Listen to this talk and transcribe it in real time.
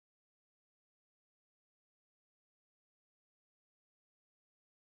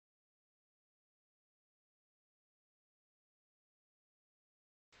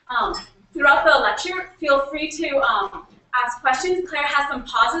Throughout the lecture, feel free to ask questions. Claire has some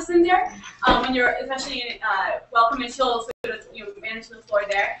pauses in there when you're especially welcome, and she'll sort of manage the floor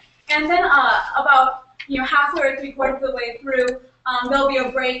there. And then about halfway or 3/4 of the way through, there'll be a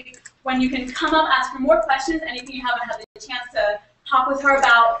break when you can come up, ask for more questions, anything you haven't had the chance to talk with her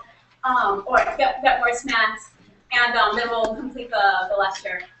about, or get more snacks, and then we'll complete the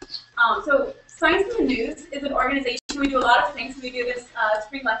lecture. So Science in the News is an organization. We do a lot of things. We do this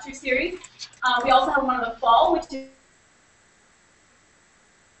spring lecture series. We also have one in the fall, which is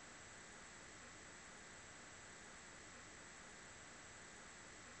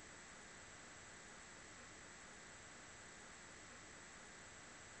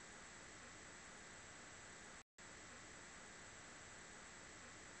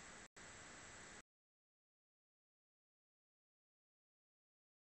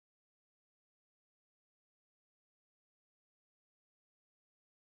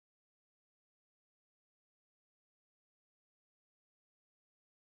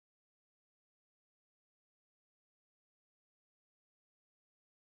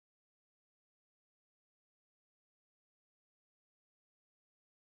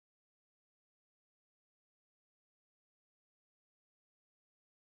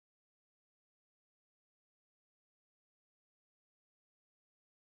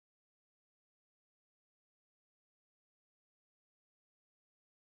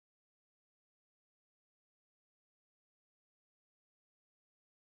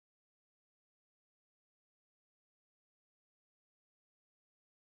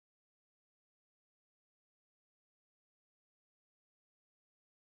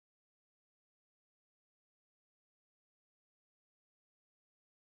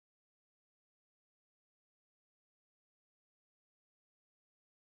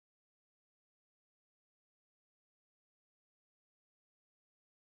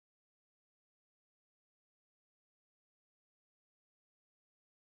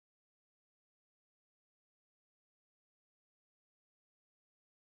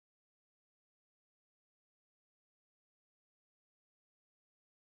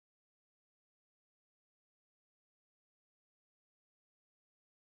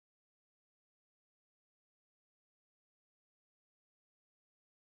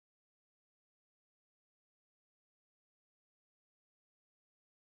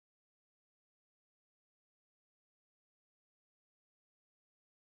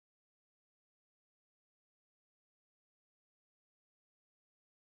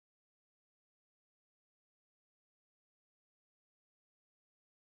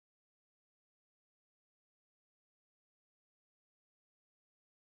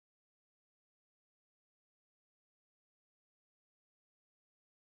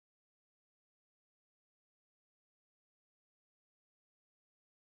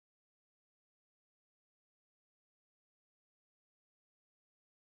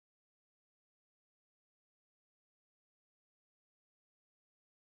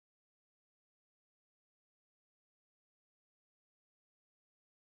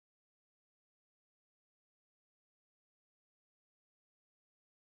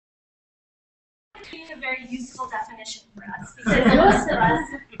a very useful definition for us, because most of us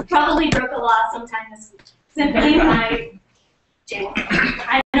probably broke a law sometime this week. Simply by jaywalking.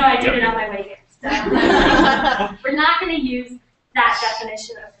 I know I did it on my way here. So we're not going to use that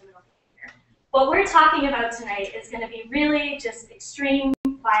definition of criminal behavior. What we're talking about tonight is going to be really just extreme,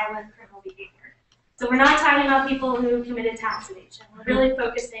 violent criminal behavior. So we're not talking about people who committed tax evasion. We're really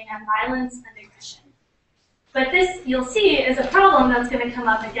focusing on violence and aggression. But this, you'll see, is a problem that's going to come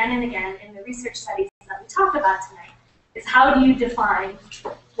up again and again in the research studies that we talk about tonight, is how do you define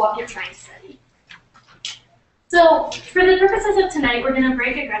what you're trying to study? So for the purposes of tonight, we're going to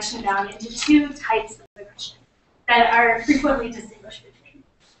break aggression down into two types of aggression that are frequently distinguished between.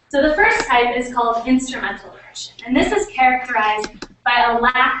 So the first type is called instrumental aggression, and this is characterized by a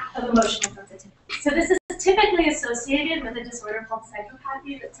lack of emotional sensitivity. So this is typically associated with a disorder called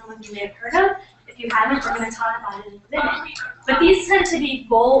psychopathy that some of you may have heard of. If you haven't, we're going to talk about it in a minute. But these tend to be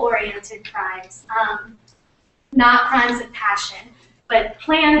goal-oriented crimes, not crimes of passion, but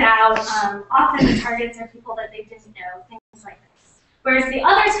planned out. Often the targets are people that they didn't know, things like this. Whereas the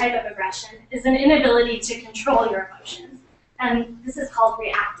other type of aggression is an inability to control your emotions, and this is called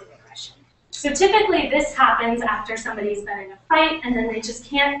reactive aggression. So typically this happens after somebody's been in a fight, and then they just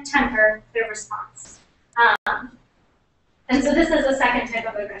can't temper their response. And so this is a second type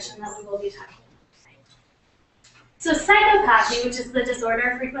of aggression that we will be talking about tonight. So psychopathy, which is the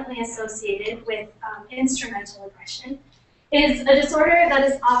disorder frequently associated with instrumental aggression, is a disorder that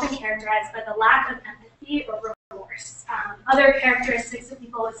is often characterized by the lack of empathy or remorse. Other characteristics of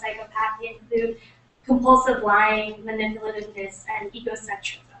people with psychopathy include compulsive lying, manipulativeness, and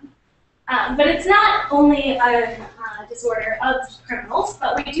egocentrism. But it's not only a disorder of criminals,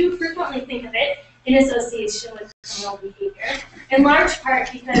 but we do frequently think of it in association with criminal behavior, in large part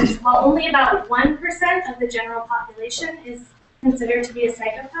because while only about 1% of the general population is considered to be a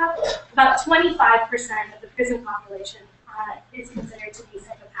psychopath, about 25% of the prison population is considered to be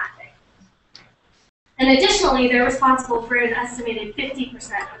psychopathic. And additionally, they're responsible for an estimated 50%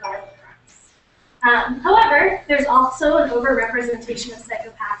 of violent crimes. However, there's also an overrepresentation of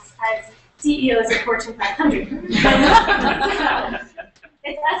psychopaths as CEOs of Fortune 500.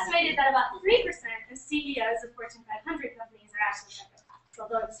 It's estimated that about 3% of CEOs of Fortune 500 companies are actually psychopaths,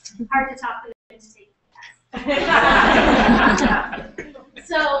 although it's hard to talk them into taking the test.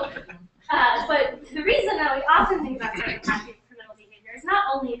 But the reason that we often think about psychopathic criminal behavior is not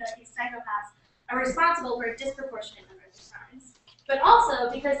only that these psychopaths are responsible for a disproportionate number of crimes, but also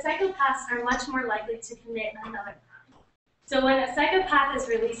because psychopaths are much more likely to commit another crime. So when a psychopath is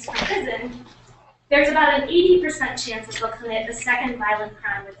released from prison, there's about an 80% chance that they'll commit a second violent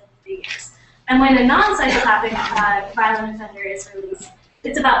crime within 3 years. And when a non-psychopathic violent offender is released,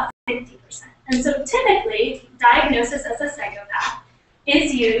 it's about 50%. And so typically, diagnosis as a psychopath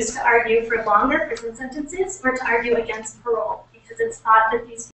is used to argue for longer prison sentences or to argue against parole, because it's thought that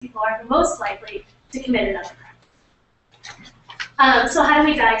these people are the most likely to commit another crime. So how do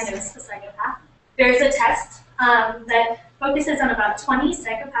we diagnose a psychopath? There's a test that focuses on about 20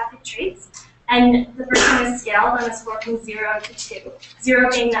 psychopathic traits, and the person is scaled on a score from 0 to 2. 0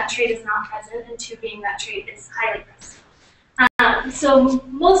 being that trait is not present, and 2 being that trait is highly present. So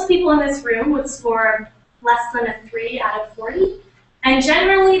most people in this room would score less than a 3 out of 40, and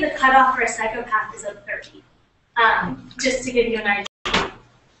generally the cutoff for a psychopath is a 30, just to give you an idea.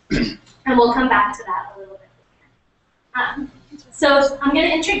 And we'll come back to that a little bit later. So I'm going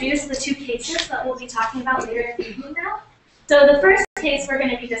to introduce the two cases that we'll be talking about later in the evening now. So the first case we're going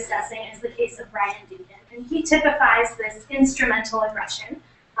to be discussing is the case of Brian Dugan, and he typifies this instrumental aggression.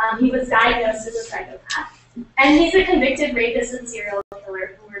 He was diagnosed as a psychopath, and he's a convicted rapist and serial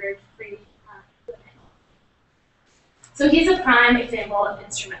killer who murdered 3 women. So he's a prime example of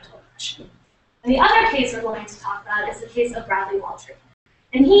instrumental aggression. And the other case we're going to talk about is the case of Bradley Waltrip.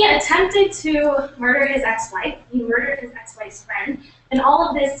 And he attempted to murder his ex-wife. He murdered his ex-wife's friend, and all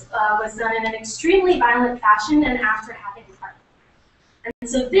of this was done in an extremely violent fashion and after having a partner. And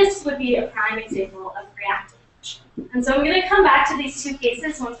so this would be a prime example of reactive aggression. And so I'm going to come back to these two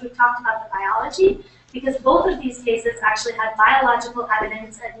cases once we've talked about the biology, because both of these cases actually had biological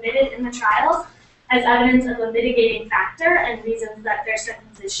evidence admitted in the trials as evidence of a mitigating factor and reasons that their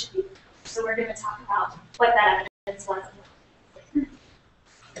sentences should be removed. So we're going to talk about what that evidence was.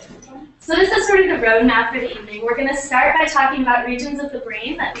 So this is sort of the roadmap for the evening. We're going to start by talking about regions of the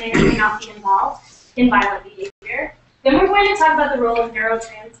brain that may or may not be involved in violent behavior. Then we're going to talk about the role of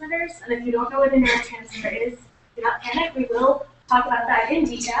neurotransmitters. And if you don't know what a neurotransmitter is, do not panic. We will talk about that in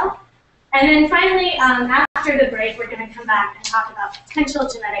detail. And then finally, after the break, we're going to come back and talk about potential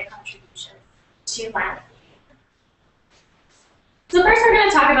genetic contribution to violent behavior. So first we're going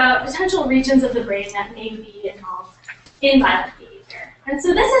to talk about potential regions of the brain that may be involved in violent behavior. And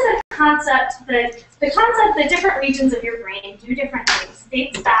so this is a concept that, the different regions of your brain do different things,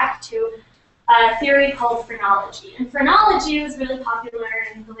 dates back to a theory called phrenology. And phrenology was really popular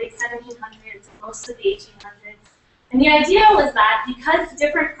in the late 1700s and most of the 1800s. And the idea was that because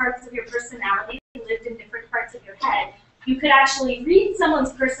different parts of your personality lived in different parts of your head, you could actually read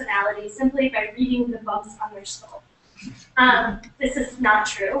someone's personality simply by reading the bumps on their skull. This is not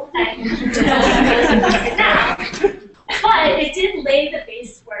true, and now. But it did lay the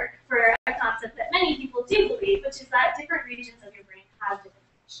base work for a concept that many people do believe, which is that different regions of your brain have different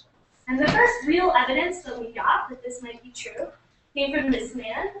functions. And the first real evidence that we got that this might be true came from this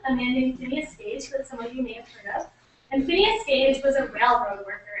man, a man named Phineas Gage, that some of you may have heard of. And Phineas Gage was a railroad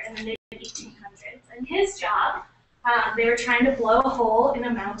worker in the mid-1800s, and his job, they were trying to blow a hole in a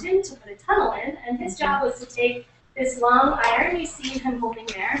mountain to put a tunnel in, and his job was to take this long iron you see him holding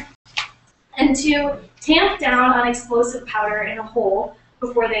there, and to tamp down on explosive powder in a hole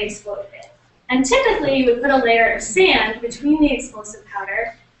before they exploded it. And typically, you would put a layer of sand between the explosive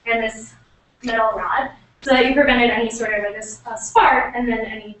powder and this metal rod so that you prevented any sort of a spark and then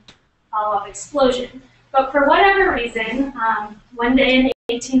any follow-up explosion. But for whatever reason, one day in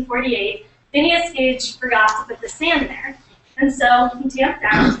 1848, Phineas Gage forgot to put the sand there. And so he tamped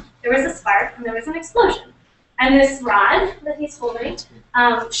down, there was a spark, and there was an explosion. And this rod that he's holding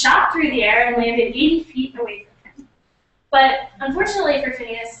shot through the air and landed 80 feet away from him. But unfortunately for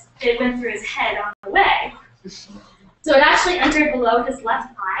Phineas, it went through his head on the way. So it actually entered below his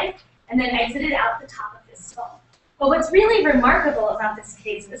left eye and then exited out the top of his skull. But what's really remarkable about this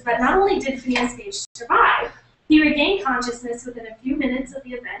case is that not only did Phineas Gage survive, he regained consciousness within a few minutes of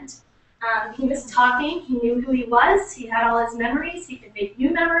the event. He was talking, he knew who he was, he had all his memories, he could make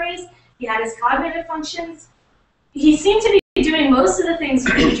new memories, he had his cognitive functions. He seemed to be doing most of the things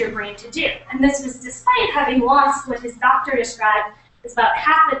you need your brain to do, and this was despite having lost what his doctor described as about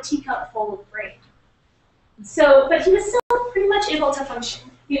half a teacup full of brain. But he was still pretty much able to function.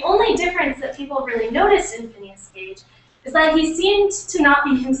 The only difference that people really noticed in Phineas Gage is that he seemed to not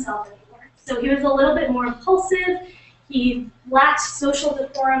be himself anymore. So he was a little bit more impulsive, he lacked social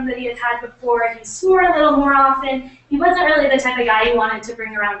decorum that he had had before, he swore a little more often, he wasn't really the type of guy you wanted to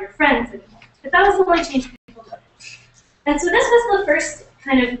bring around your friends anymore. But that was the only change people noticed. And so this was the first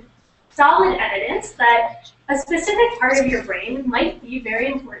kind of solid evidence that a specific part of your brain might be very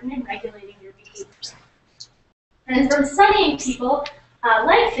important in regulating your behavior. And from studying people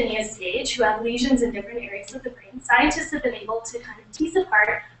like Phineas Gage, who have lesions in different areas of the brain, scientists have been able to kind of tease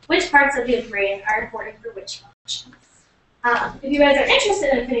apart which parts of your brain are important for which functions. If you guys are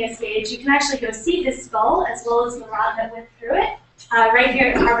interested in Phineas Gage, you can actually go see his skull as well as the rod that went through it right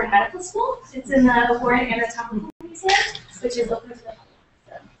here at Harvard Medical School. It's in the Warren Anatomical Museum, which is open to the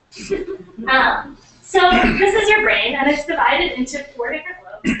public. So this is your brain, and it's divided into 4 different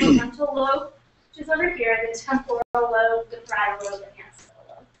lobes. The frontal lobe, which is over here, the temporal lobe, the parietal lobe, and the occipital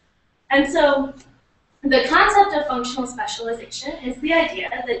lobe. And so the concept of functional specialization is the idea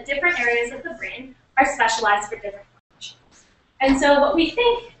that different areas of the brain are specialized for different functions. And so what we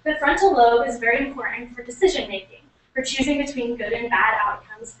think the frontal lobe is very important for decision making, for choosing between good and bad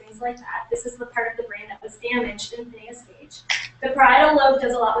outcomes, things like that. This is the part of the brain that was damaged in Phineas Gage. The parietal lobe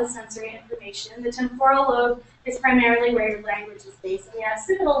does a lot with sensory information. The temporal lobe is primarily where your language is based, and the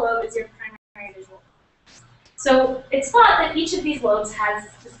occipital lobe is your primary visual. So it's thought that each of these lobes has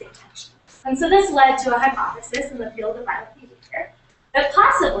distinct functions. And so this led to a hypothesis in the field of violent behavior that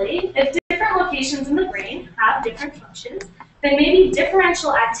possibly, if different locations in the brain have different functions, then maybe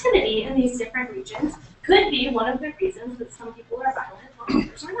differential activity in these different regions could be one of the reasons that some people are violent while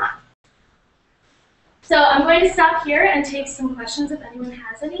others are not. So I'm going to stop here and take some questions if anyone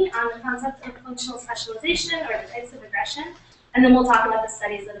has any on the concept of functional specialization or the types of aggression, and then we'll talk about the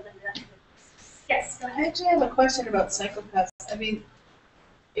studies that have been done. Yes, go ahead. I actually have a question about psychopaths. I mean,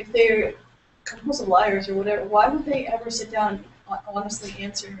 if they're compulsive liars or whatever, why would they ever sit down and honestly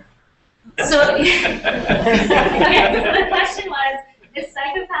answer? So, okay, so the question was, if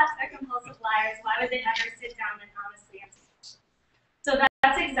psychopaths are compulsive liars, why would they ever sit down and honestly answer questions? So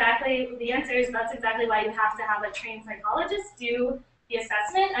that's exactly, the answer is that's exactly why you have to have a trained psychologist do the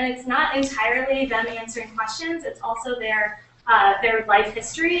assessment, and it's not entirely them answering questions, it's also their life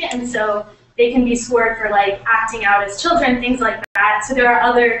history, and so they can be scored for like acting out as children, things like that, so there are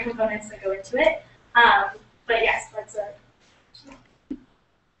other components that go into it, but yes, that's a...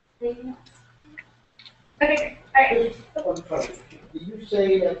 Anything else? Okay, all right. Did you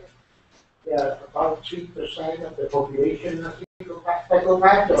say that about 3% of the population are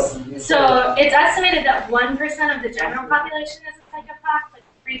psychopaths? So it's estimated that 1% of the general population is a psychopath, like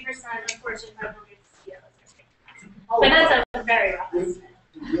 3% of Fortune 500 CEOs are psychopaths. But that's a very rough estimate.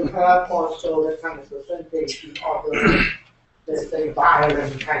 You have also that kind of percentage in other, let's say,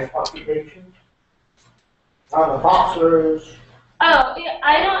 violent kind of populations? Boxers? Oh, yeah,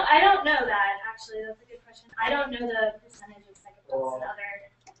 I don't know that, actually. That's a good question. I don't know the percentage of psychopaths in other.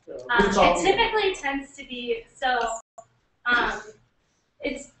 It typically tends to be,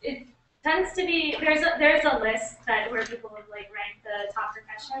 it tends to be, there's a list where people would like rank the top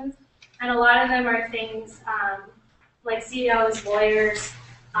professions, and a lot of them are things like CEOs, lawyers,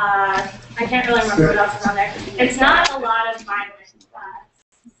 I can't really remember what else is on there. It's not a lot of violent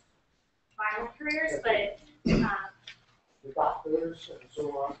careers, but the doctors and so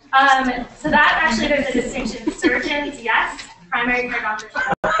on. So that actually there's a distinction. Surgeons, yes. Primary care doctors, no.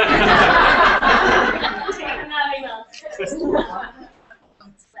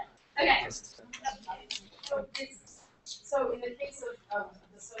 Okay. So in the case of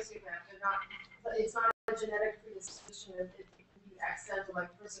the sociopath, it's not a genetic predisposition. It can be accidental, like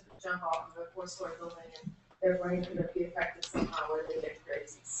a person could jump off of a 4-story building and their brain could be affected somehow where they get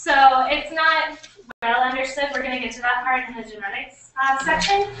crazy. So it's not well understood. We're going to get to that part in the genetics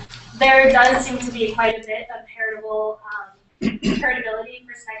section. There does seem to be quite a bit of heritability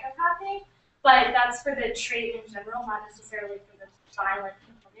for psychopathy, but that's for the trait in general, not necessarily for the violent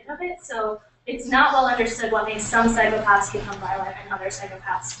component of it. So it's not well understood what makes some psychopaths become violent and other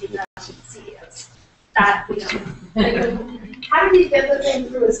psychopaths become CEOs. that we don't know. Like, how did he get the thing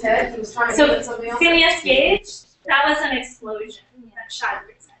through his head? He was trying to So, get something else. Phineas Gage, that was an explosion that shot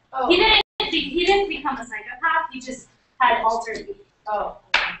through his head. Oh. He didn't become a psychopath, he just had altered behavior. Oh.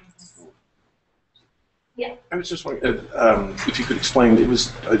 I was just wondering if you could explain, it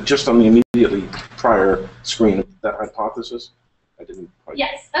was just on the immediately prior screen of that hypothesis? I didn't quite...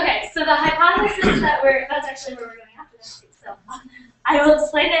 Yes, okay, so the hypothesis that's actually where we're going after this, so I will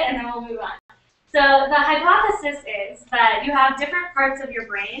explain it and then we'll move on. So the hypothesis is that you have different parts of your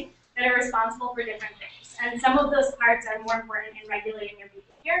brain that are responsible for different things, and some of those parts are more important in regulating your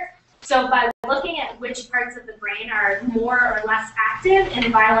behavior. So by looking at which parts of the brain are more or less active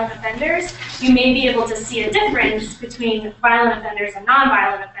in violent offenders, you may be able to see a difference between violent offenders and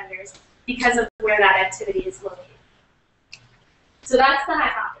non-violent offenders because of where that activity is located. So that's the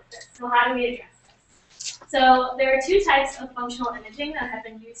hypothesis. So how do we address this? So there are two types of functional imaging that have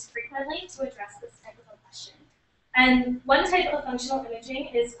been used frequently to address this type of a question. And one type of functional imaging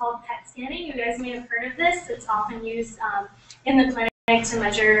is called PET scanning. You guys may have heard of this. It's often used in the clinic to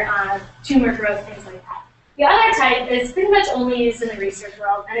measure tumor growth, things like that. The other type is pretty much only used in the research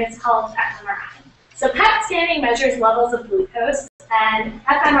world, and it's called fMRI. So PET scanning measures levels of glucose, and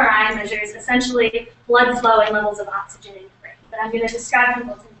fMRI measures essentially blood flow and levels of oxygen in the brain. But I'm going to describe them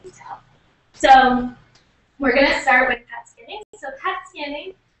both in detail. So we're going to start with PET scanning. So PET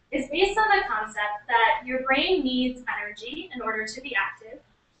scanning is based on the concept that your brain needs energy in order to be active,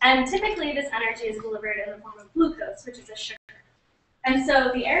 and typically this energy is delivered in the form of glucose, which is a sugar. And so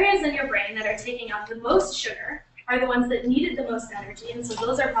the areas in your brain that are taking up the most sugar are the ones that needed the most energy, and so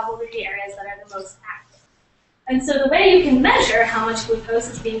those are probably the areas that are the most active. And so the way you can measure how much glucose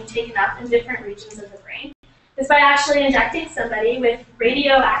is being taken up in different regions of the brain is by actually injecting somebody with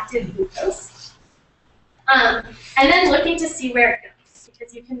radioactive glucose, and then looking to see where it goes,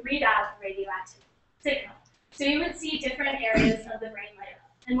 because you can read out the radioactive signal. So you would see different areas of the brain light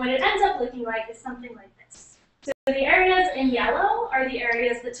up. And what it ends up looking like is something like this. So the areas in yellow are the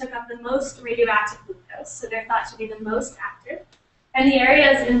areas that took up the most radioactive glucose, so they're thought to be the most active. And the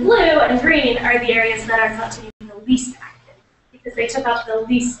areas in blue and green are the areas that are thought to be the least active, because they took up the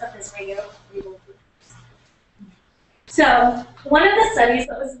least of this radioactive glucose. So one of the studies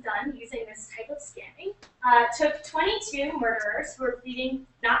that was done using this type of scanning took 22 murderers who were pleading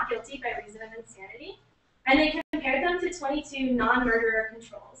not guilty by reason of insanity, and they compared them to 22 non-murderer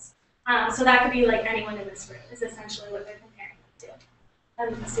controls. So that could be like anyone in this room is essentially what they're comparing them to,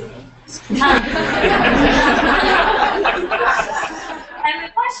 I'm assuming. And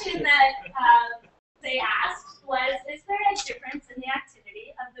the question that they asked was, is there a difference in the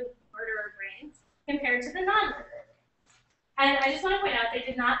activity of the murderer brains compared to the non-murderer brains? And I just want to point out they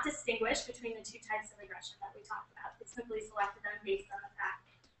did not distinguish between the two types of aggression that we talked about. They simply selected them based on the fact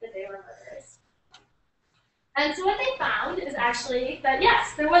that they were murderers. And so what they found is actually that,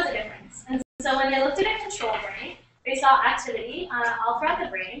 yes, there was a difference. And so when they looked at a control brain, they saw activity all throughout the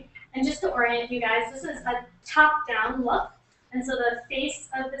brain. And just to orient you guys, this is a top-down look. And so the face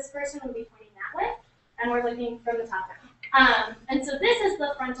of this person would be pointing that way. And we're looking from the top down. And so this is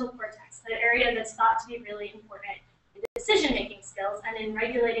the frontal cortex, the area that's thought to be really important in decision-making skills and in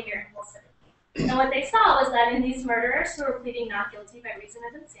regulating your impulsivity. And what they saw was that in these murderers who were pleading not guilty by reason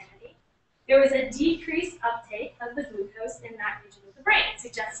of insanity, there was a decreased uptake of the glucose in that region of the brain,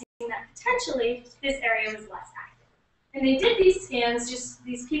 suggesting that potentially this area was less active. And they did these scans,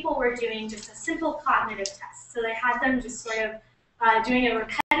 these people were doing just a simple cognitive test. So they had them just sort of doing a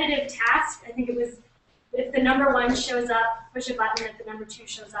repetitive task. I think it was, if the number 1 shows up, push a button, if the number 2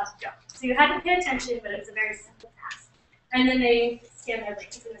 shows up, go. So you had to pay attention, but it was a very simple task. And then they scanned their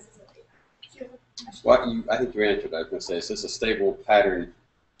brains, and this is what they found. Well, I think you answered. I was going to say, is this a stable pattern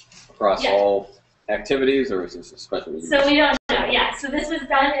across Yeah. all activities, or is this a special use? So we don't know, yeah. So this was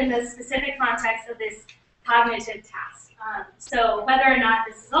done in the specific context of this cognitive task. So whether or not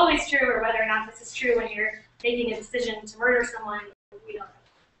this is always true, or whether or not this is true when you're making a decision to murder someone, we don't know.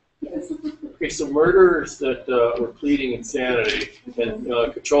 Yes. Okay, so murderers that were pleading insanity and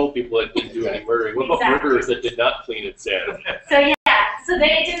control people that didn't do any murdering. What about Exactly. murderers that did not plead insanity? So yeah, so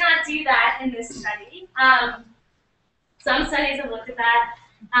they did not do that in this study. Some studies have looked at that.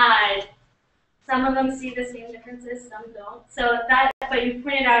 Some of them see the same differences, some don't. So that, but you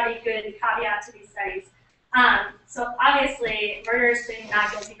pointed out a good caveat to these studies. So obviously, murderers pleading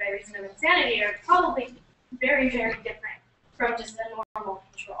not guilty by reason of insanity are probably very, very different from just a normal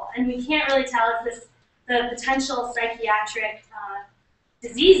control. And we can't really tell if this the potential psychiatric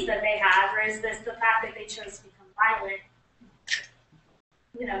disease that they have, or is this the fact that they chose to become violent?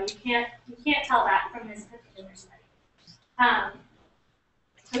 You know, you can't tell that from this particular study.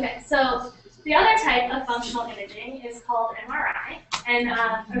 Okay, so The other type of functional imaging is called MRI,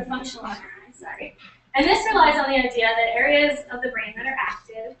 or functional MRI, sorry. And this relies on the idea that areas of the brain that are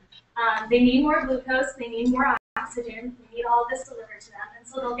active, they need more glucose, they need more oxygen, they need all of this delivered to them, and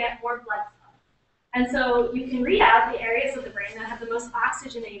so they'll get more blood flow. And so you can read out the areas of the brain that have the most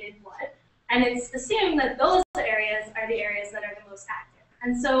oxygenated blood, and it's assumed that those areas are the areas that are the most active.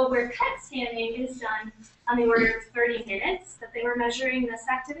 And so where PET scanning is done on the order of 30 minutes that they were measuring this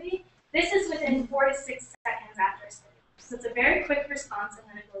activity, this is within 4 to 6 seconds after a study. So it's a very quick response and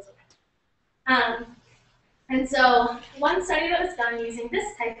then it goes away. And so one study that was done using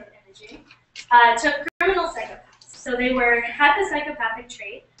this type of imaging took criminal psychopaths. So they had the psychopathic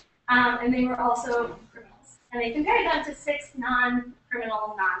trait and they were also criminals. And they compared them to 6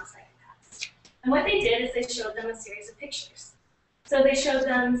 non-criminal non-psychopaths. And what they did is they showed them a series of pictures. So they showed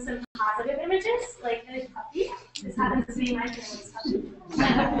them some positive images, like a puppy. This happens to be my family's puppy.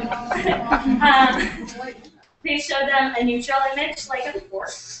 They showed them a neutral image, like a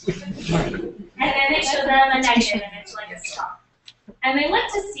fork. And then they showed them a negative image, like a straw. And they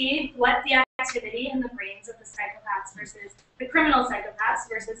looked to see what the activity in the brains of the psychopaths versus the criminal psychopaths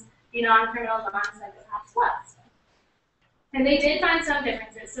versus the non-criminal non-psychopaths was. And they did find some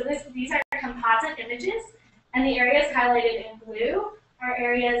differences. So these are composite images. And the areas highlighted in blue are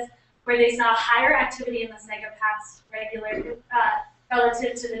areas where they saw higher activity in the psychopaths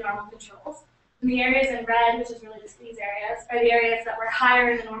relative to the normal controls. And the areas in red, which is really just these areas, are the areas that were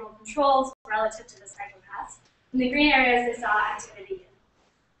higher in the normal controls relative to the psychopaths. In the green areas, they saw activity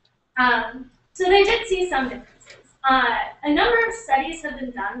in. So they did see some differences. A number of studies have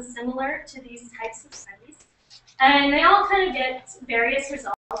been done similar to these types of studies. And they all kind of get various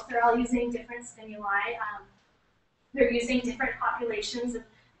results. They're all using different stimuli. They're using different populations of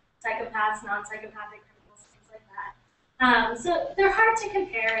psychopaths, non-psychopathic criminals, things like that. So they're hard to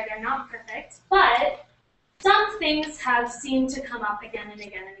compare. They're not perfect. But some things have seemed to come up again and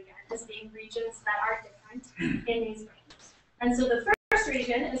again and again as being regions that are different in these brains. And so the first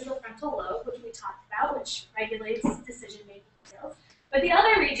region is the frontal lobe, which we talked about, which regulates decision-making skills. But the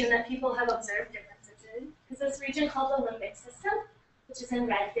other region that people have observed differences in is this region called the limbic system, which is in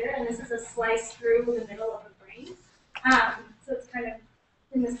red here, and this is a slice through the middle of the brain. So it's kind of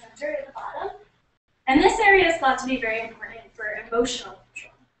in the center at the bottom. And this area is thought to be very important for emotional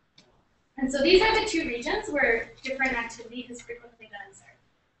control. And so these are the two regions where different activity has frequently been observed.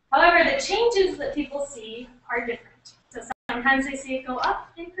 However, the changes that people see are different. So sometimes they see it go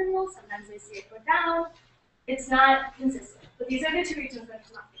up in criminals, sometimes they see it go down. It's not consistent. But these are the two regions that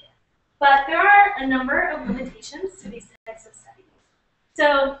come up here. But there are a number of limitations to these types of studies.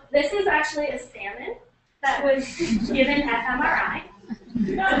 So this is actually a salmon that was given fMRI.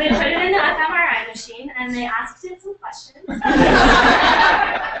 So they put it in the fMRI machine and they asked it some questions. And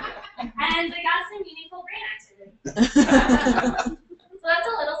they got some meaningful brain activity. So that's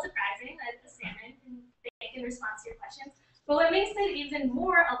a little surprising that the salmon can think in response to your questions. But what makes it even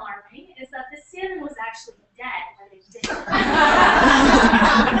more alarming is that the salmon was actually dead when it did it.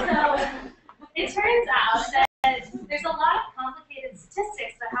 So it turns out that there's a lot of complicated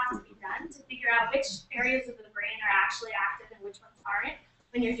statistics that have to be done to figure out which areas of the brain are actually active and which ones aren't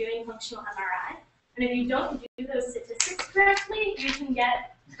when you're doing functional MRI. And if you don't do those statistics correctly, you can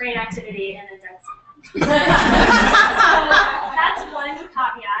get brain activity in a dead salmon. So that's one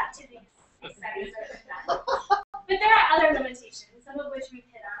caveat to these studies that are done. But there are other limitations, some of which we've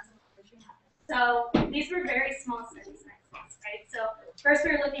hit on, some of which we haven't. So these were very small studies, right? So first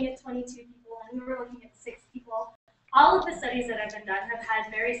we were looking at 22 people, and we were looking at 6 people. All of the studies that have been done have had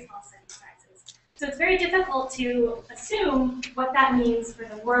very small study sizes. So it's very difficult to assume what that means for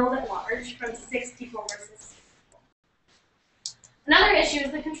the world at large from 6 people versus 6 people. Another issue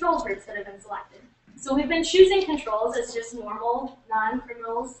is the control groups that have been selected. So we've been choosing controls as just normal,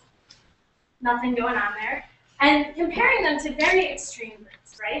 non-criminals, nothing going on there, and comparing them to very extreme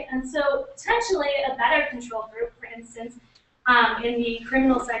groups, right? And so potentially a better control group, for instance, in the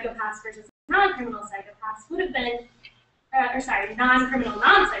criminal psychopaths versus non-criminal psychopaths would have been, non-criminal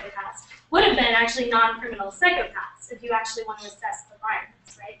non-psychopaths would have been actually non-criminal psychopaths if you actually want to assess the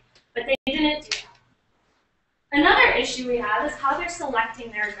violence, right? But they didn't do that. Another issue we have is how they're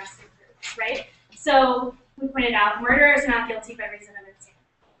selecting their aggressive groups, right? So we pointed out murder is not guilty by reason of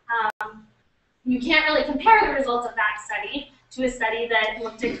insanity. You can't really compare the results of that study to a study that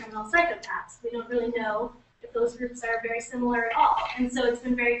looked at criminal psychopaths. We don't really know if those groups are very similar at all. And so it's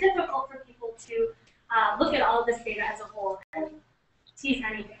been very difficult for people to look at all of this data as a whole and tease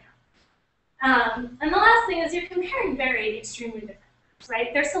anything out. And the last thing is you're comparing very extremely different groups,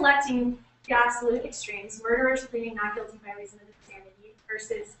 right? They're selecting the absolute extremes, murderers pleading not guilty by reason of insanity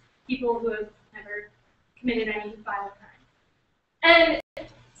versus people who have never committed any violent crime. And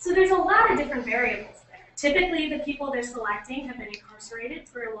so there's a lot of different variables there. Typically, the people they're selecting have been incarcerated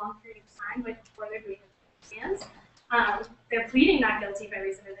for a long period of time before they're doing exams. They're pleading not guilty by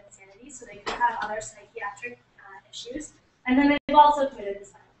reason of insanity, so they could have other psychiatric issues. And then they've also committed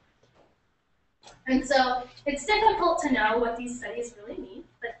this violence. And so it's difficult to know what these studies really mean,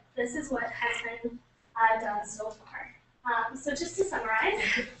 but this is what has been done so far. So just to summarize,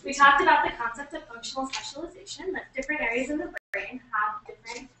 we talked about the concept of functional specialization, that different areas in the brain have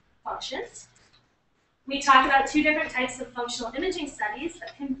different functions. We talked about two different types of functional imaging studies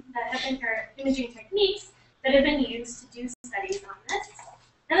that have been, or imaging techniques that have been used to do studies on this.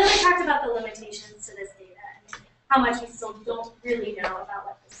 And then we talked about the limitations to this data and how much we still don't really know about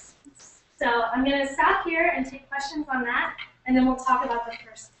what this means. So I'm going to stop here and take questions on that, and then we'll talk about the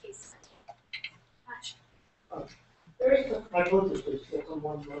first case study. There is a hypothesis that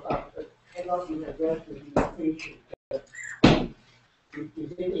someone brought up that cannot be addressed with the patient.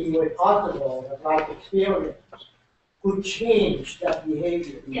 Is it any way possible that life experience could change that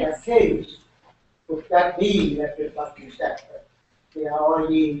behavior? In that case, would that be that, like you said, that they are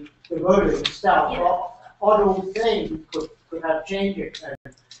already the murder itself, all those things could have changed it,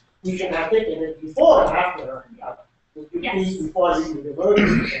 and we should have taken it before or after. Would you please before you do the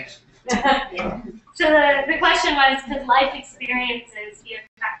murder? So the question was, could life experiences be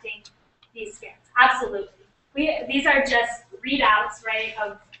affecting these scans? Absolutely. These are just readouts, right,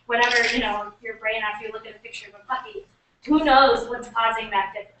 of whatever, your brain after you look at a picture of a puppy. Who knows what's causing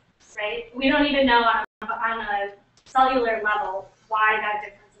that difference, right? We don't even know on a cellular level why that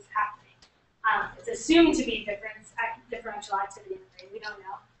difference is happening. It's assumed to be differential activity in the brain. We don't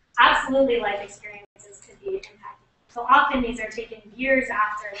know. Absolutely, life experiences could be impacted. So often these are taken years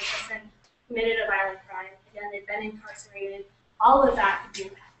after the person committed a violent crime. Again, they've been incarcerated. All of that could be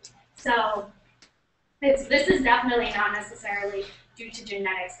impacted. So this is definitely not necessarily due to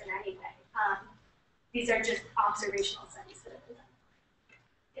genetics in any way. These are just observational studies that have been done.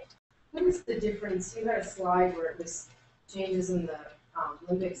 Yeah. What is the difference? You had a slide where it was changes in the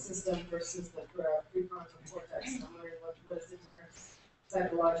limbic system versus the prefrontal cortex. I'm wondering what is the difference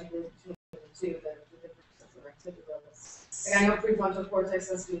psychologically between the two, the differences in activity levels? Like I know prefrontal cortex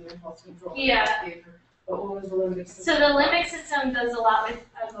has to do with impulse control. Yeah. But what was the limbic system? So the limbic system does a lot with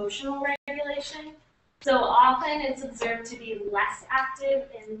emotional regulation. So often it's observed to be less active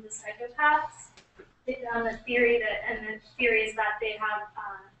in the psychopaths. On the theory is that they have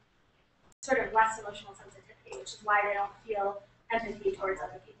sort of less emotional sensitivity, which is why they don't feel empathy towards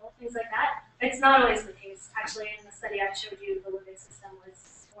other people, things like that. It's not always the case. Actually, in the study I showed you, the limbic system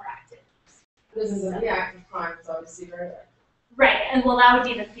was more active. This is a reactive crime, so obviously very active. Right, and well, that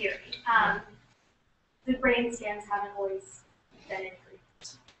would be the theory. The brain scans haven't always been agreed.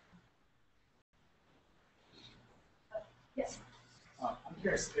 Yes. I'm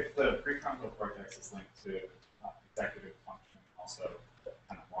curious if the prefrontal cortex is linked to executive function, also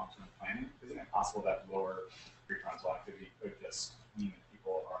kind of long-term planning. Isn't it possible that lower prefrontal activity could just mean that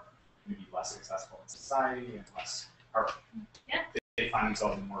people are maybe less successful in society and they find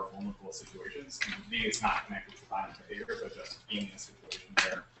themselves in more vulnerable situations? And maybe it's not connected to violent behavior, but just being in a situation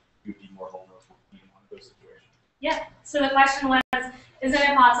where you'd be more vulnerable in one of those situations. Yeah. So the question was, isn't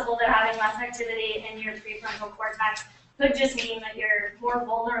it possible that having less activity in your prefrontal cortex could just mean that you're more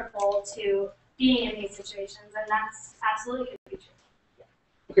vulnerable to being in these situations? And that's absolutely could be true. Yeah.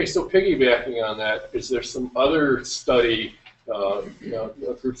 Okay, so piggybacking on that, is there some other study,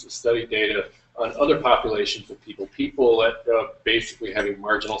 groups of study data on other populations of people that basically having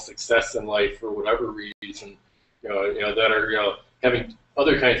marginal success in life for whatever reason, that are having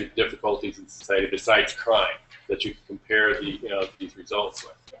other kinds of difficulties in society besides crime that you can compare these results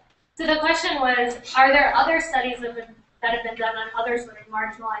with? Yeah. So the question was, are there other studies that have been done on other sort of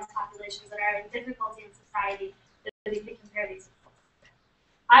marginalized populations that are having difficulty in society that we could compare these results?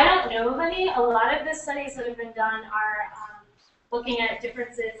 I don't know of any. A lot of the studies that have been done are looking at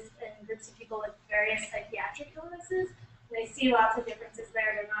differences in groups of people with various psychiatric illnesses. They see lots of differences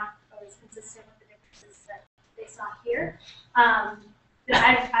there. They're not always consistent with the differences that they saw here.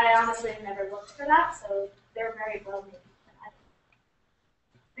 I honestly have never looked for that, so they're very well maybe.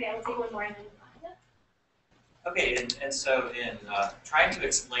 Yeah, we'll take one more and then Okay, and so in trying to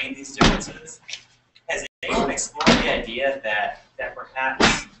explain these differences, has anyone explored the idea that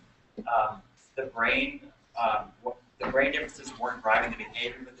perhaps the brain differences weren't driving the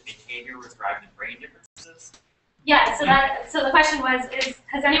behavior, but the behavior was driving the brain differences? Yeah. So the question was: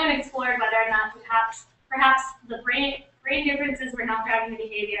 has anyone explored whether or not perhaps the brain differences were not driving the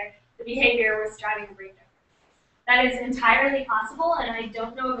behavior was driving the brain differences? that is entirely possible, and I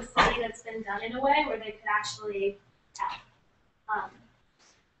don't know of a study that's been done in a way where they could actually tell.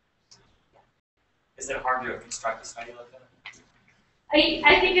 Is it hard to construct a study like that?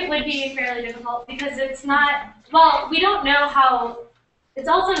 I think it would be fairly difficult because it's not, well, we don't know how, it's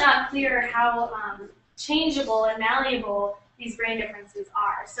also not clear how changeable and malleable these brain differences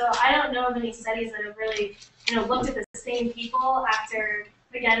are. So I don't know of any studies that have really, looked at the same people after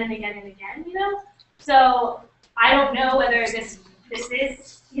again and again and again, So I don't know whether this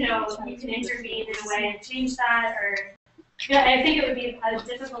is, you can intervene in a way and change that, or, I think it would be a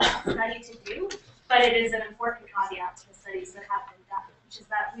difficult study to do, but it is an important caveat to the studies that have been done, which is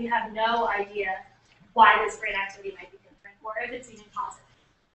that we have no idea why this brain activity might be different, or if it's even positive.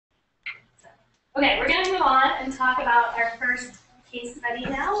 So, okay, we're going to move on and talk about our first case study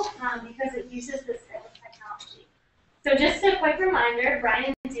now, because it uses this type of technology. So just a quick reminder,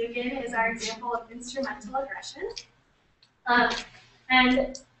 Brian Dugan is our example of instrumental aggression.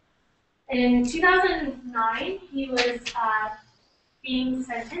 And in 2009, he was being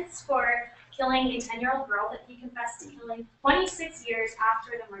sentenced for killing a 10-year-old girl that he confessed to killing 26 years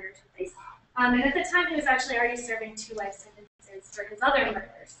after the murder took place. And at the time, he was actually already serving 2 life sentences for his other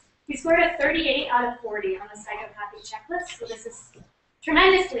murders. He scored a 38 out of 40 on the psychopathy checklist, so this is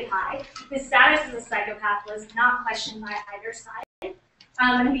tremendously high. His status as a psychopath was not questioned by either side.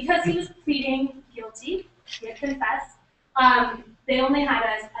 And because he was pleading guilty, he had confessed, they only had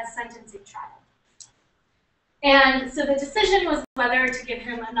a sentencing trial. And so the decision was whether to give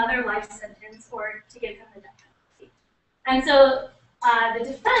him another life sentence or to give him the death penalty. And so the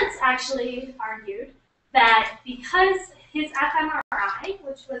defense actually argued that because his fMRI,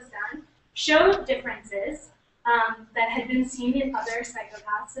 which was done, showed differences that had been seen in other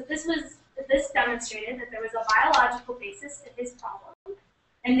psychopaths, that this demonstrated that there was a biological basis to his problem,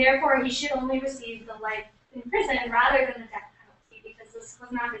 and therefore he should only receive the life in prison rather than the death penalty, because this was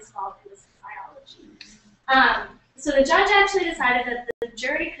not his fault, it was his biology. So the judge actually decided that the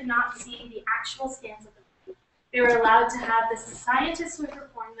jury could not see the actual scans of the brain. They were allowed to have the scientists who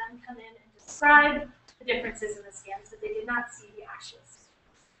performed them come in and describe the differences in the scans, but they did not see the actual scans.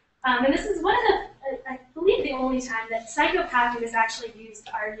 And this is one of the, I believe, the only time that psychopathy was actually used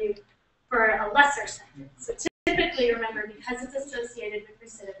to argue for a lesser sentence. So typically, remember, because it's associated with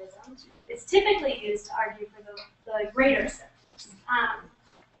recidivism, it's typically used to argue for the greater sentence.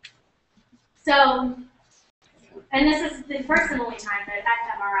 And this is the first and only time that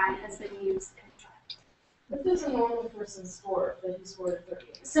fMRI has been used in a trial. What does a normal person score that he scored a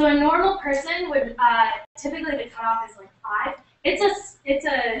 38? So a normal person would, typically the cutoff is like 5. It's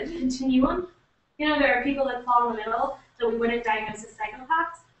a continuum. There are people that fall in the middle that we wouldn't diagnose as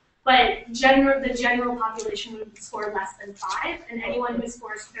psychopaths, but the general population would score less than 5, and anyone who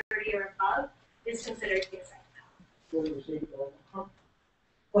scores 30 or above is considered to be a psychopath.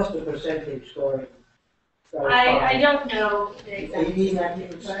 What's the percentage scoring? I don't know the exact. 80,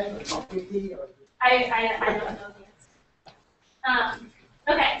 90%, or 50, or? I don't know the answer.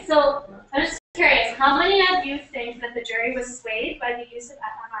 Okay, so I'm just curious, how many of you think that the jury was swayed by the use of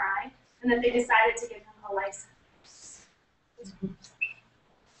fMRI and that they decided to give him a life sentence?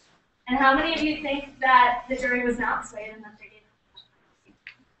 And how many of you think that the jury was not swayed and that they gave him a life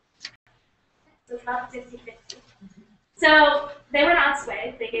sentence? So it's about 50-50. So they were not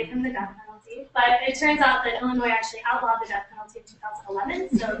swayed, they gave him the death penalty, but it turns out that Illinois actually outlawed the death penalty in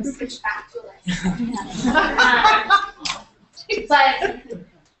 2011, so it switched back to a life. But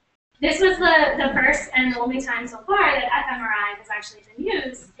this was the first and only time so far that fMRI has actually been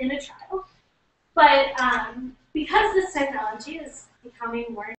used in a trial. But because this technology is becoming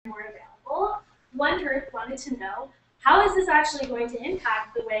more and more available, one group wanted to know, how is this actually going to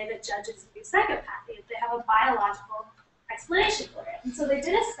impact the way that judges view psychopathy if they have a biological explanation for it? And so they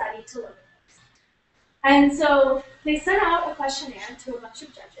did a study to look at this. And so they sent out a questionnaire to a bunch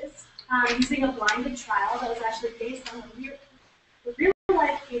of judges using a blinded trial that was actually based on the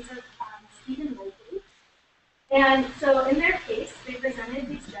real-life case of Stephen Blakely. And so in their case, they presented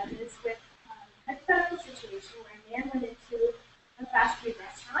these judges with a hypothetical situation where a man went into a fast food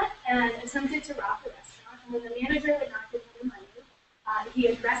restaurant and attempted to rob the restaurant. And when the manager would not give him the money, he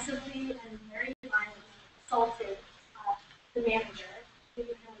aggressively and very violently assaulted the manager,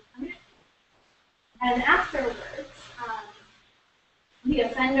 giving him a punishment. And afterwards, the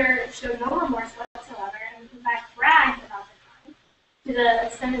offender showed no remorse whatsoever and in fact bragged about the crime to the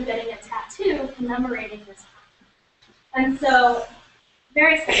extent of getting a tattoo commemorating this crime. And so,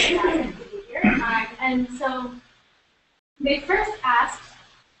 very psychopatic behavior. And so, they first asked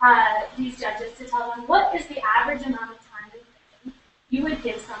these judges to tell them what is the average amount of time in prison you would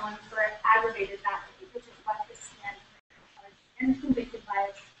give someone for aggravated battery, which is what this and convicted by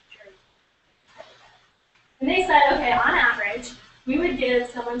a jury. And they said, okay, on average, we would give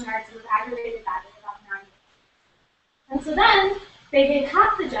someone charged with aggravated battery about 9 years. And so then they gave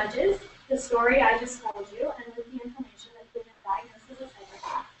half the judges the story I just told you and with the information that they've been diagnosed as a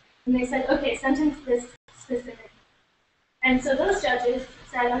psychopath. And they said, okay, sentence this specific. And so those judges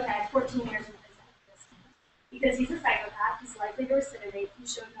said, okay, 14 years in prison. Because he's a psychopath, he's likely to recidivate, he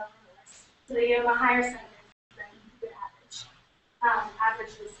showed no remorse. So they gave him a higher sentence than the average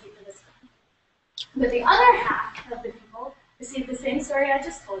receive for this crime. But the other half of the people received the same story I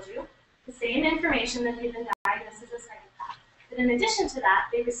just told you, the same information that they've been diagnosed as a psychopath. But in addition to that,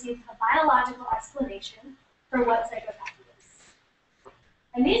 they received a biological explanation for what psychopathy is.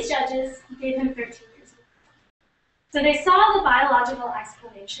 And these judges gave him 13 years. So they saw the biological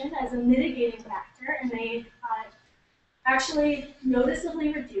explanation as a mitigating factor, and they actually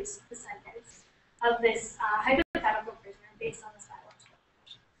noticeably reduced the sentence of this hypothetical prisoner based on this biological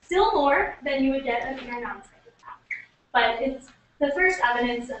explanation. Still more than you would get if you're a non-psychopath. But it's the first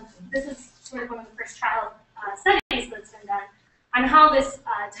evidence of, this is sort of one of the first trial studies that's been done on how this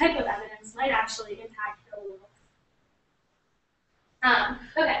type of evidence might actually impact the world.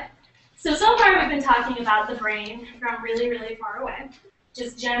 Okay, so far we've been talking about the brain from really, really far away,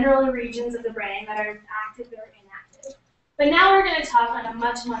 just general regions of the brain that are active or inactive. But now we're going to talk on a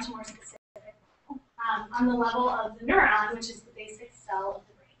much, much more specific level, on the level of the neuron, which is the basic cell of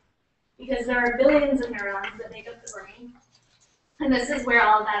the brain. Because there are billions of neurons that make up the brain, and this is where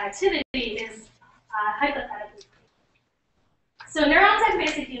all of that activity is hypothetically. So neurons are the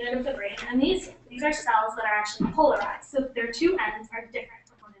basic unit of the brain, and these are cells that are actually polarized. So their two ends are different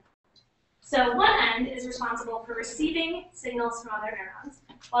from one another. So one end is responsible for receiving signals from other neurons,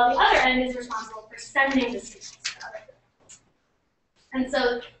 while the other end is responsible for sending the signals to other neurons. And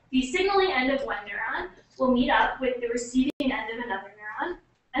so the signaling end of one neuron will meet up with the receiving end of another neuron,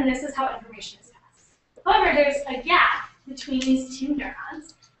 and this is how information is passed. However, there's a gap between these two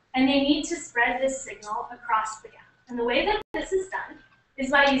neurons, and they need to spread this signal across the gap. And the way that this is done is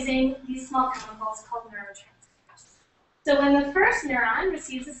by using these small chemicals called neurotransmitters. So when the first neuron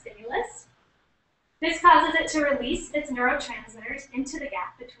receives a stimulus, this causes it to release its neurotransmitters into the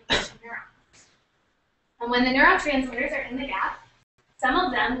gap between the two neurons. And when the neurotransmitters are in the gap, some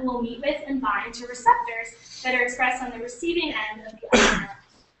of them will meet with and bind to receptors that are expressed on the receiving end of the other neuron.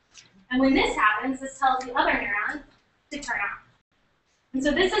 And when this happens, this tells the other neuron to turn on. And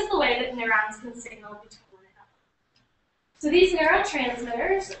so this is the way that neurons can signal between one another. So these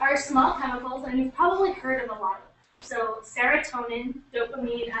neurotransmitters are small chemicals, and you've probably heard of a lot of them. So serotonin,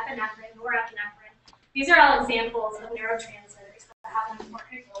 dopamine, epinephrine, norepinephrine. These are all examples of neurotransmitters that have an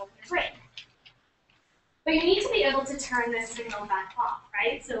important role in your brain. But you need to be able to turn this signal back off,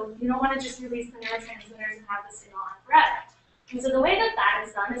 right? So you don't want to just release the neurotransmitters and have the signal on forever. And so the way that that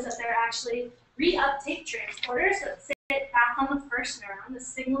is done is that there are actually reuptake transporters that sit back on the first neuron, the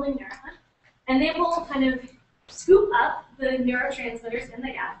signaling neuron, and they will kind of scoop up the neurotransmitters in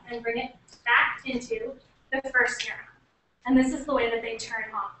the gap and bring it back into the first neuron. And this is the way that they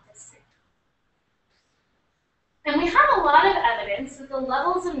turn off this signal. And we have a lot of evidence that the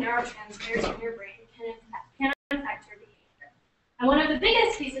levels of neurotransmitters in your brain can affect your behavior. And one of the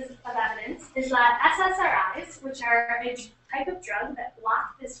biggest pieces of evidence is that SSRIs, which are a type of drug that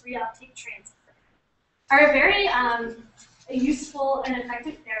block this reuptake transport, are a very useful and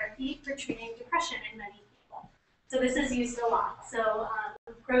effective therapy for treating depression in many people. So this is used a lot. So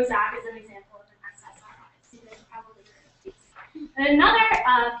Prozac is an example of an SSRI. So you guys probably heard of these. And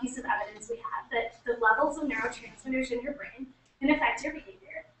another piece of evidence we have that the levels of neurotransmitters in your brain can affect your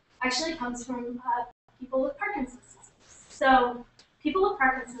behavior actually comes from people with Parkinson's disease. So people with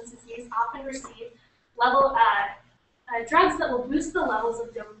Parkinson's disease often receive drugs that will boost the levels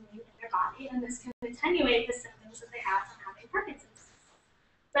of dopamine in their body, and this can attenuate the symptoms that they have from having Parkinson's disease.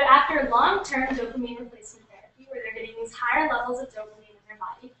 But after long-term dopamine replacement therapy, where they're getting these higher levels of dopamine in their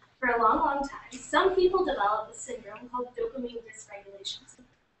body for a long, long time, some people develop a syndrome called dopamine dysregulation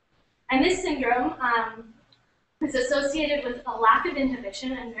syndrome. And this syndrome is associated with a lack of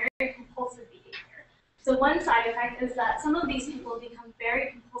inhibition and very compulsive behavior. So one side effect is that some of these people become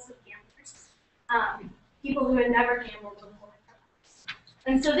very compulsive gamblers, people who had never gambled before.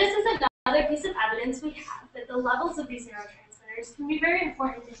 And so this is another piece of evidence we have that the levels of these neurotransmitters can be very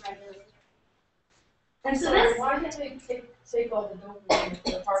important in regulating. And so this, why can't they take all the dopamine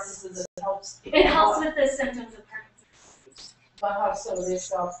for the Parkinson's that helps? It helps with the symptoms of Parkinson's. But how so? They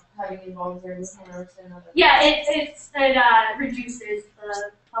stop having involuntary movement, or understand that? Yeah, it reduces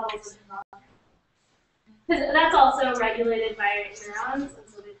the levels of involuntary. Because that's also regulated by neurons, and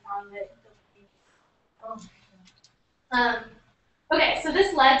so they found that. Okay, so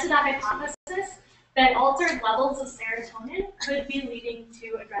this led to the hypothesis that altered levels of serotonin could be leading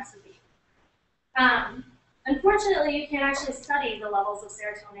to aggressive behavior. Unfortunately, you can't actually study the levels of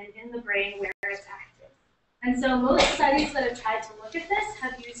serotonin in the brain where it's active. And so most studies that have tried to look at this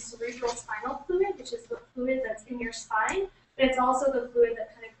have used cerebral spinal fluid, which is the fluid that's in your spine, but it's also the fluid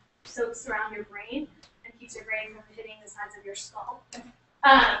that kind of soaks around your brain and keeps your brain from hitting the sides of your skull.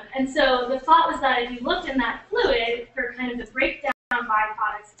 And so the thought was that if you looked in that fluid for kind of the breakdown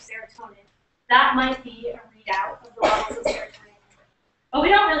byproducts of serotonin, that might be a readout of the levels of serotonin. But we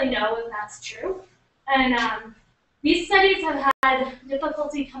don't really know if that's true. And these studies have had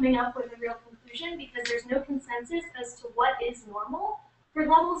difficulty coming up with a real conclusion because there's no consensus as to what is normal for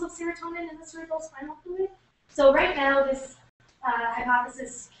levels of serotonin in the cerebral spinal fluid. So right now, this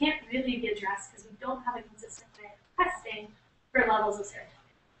hypothesis can't really be addressed because we don't have a consistent way of testing for levels of serotonin.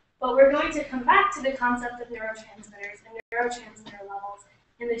 But we're going to come back to the concept of neurotransmitters and neurotransmitter levels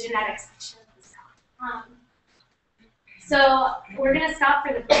in the genetics section of this talk. So we're going to stop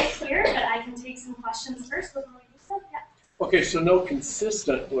for the break here, but I can take some questions first before we do so. Yeah. Okay, so no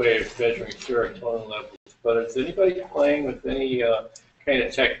consistent way of measuring serotonin levels, but is anybody playing with any kind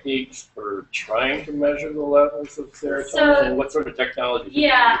of techniques for trying to measure the levels of serotonin, and what sort of technology?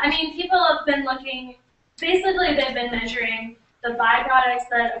 Yeah, I mean, people have been looking, basically they've been measuring the byproducts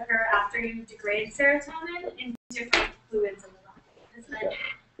that occur after you degrade serotonin in different fluids in the body.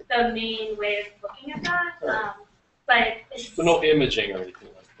 Is the main way of looking at that. But it's, so no imaging or anything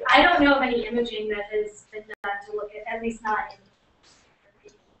like that? I don't know of any imaging that has been done to look at least not in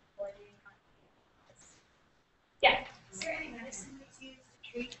yeah. Is there any medicine that's used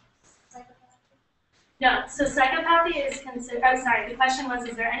to treat psychopathy? No, so psychopathy is considered, oh sorry, the question was,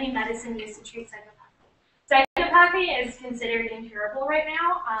 is there any medicine used to treat psychopathy? Psychopathy is considered incurable right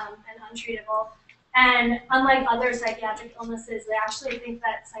now and untreatable. And unlike other psychiatric illnesses, they actually think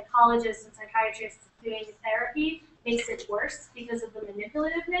that psychologists and psychiatrists doing therapy makes it worse because of the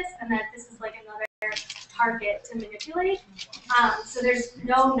manipulativeness, and that this is like another target to manipulate. So there's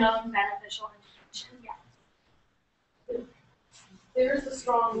no known beneficial intervention yet. There's a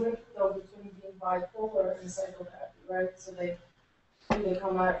strong link though between being bipolar and psychopathy, right? So they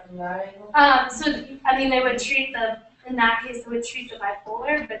come out from that angle. So I mean, they would treat in that case, they would treat the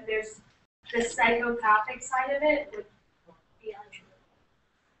bipolar, but there's the psychopathic side of it would be untrue.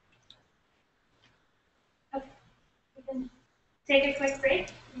 Okay, we can take a quick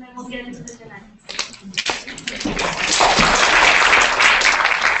break, and then we'll get into the genetics.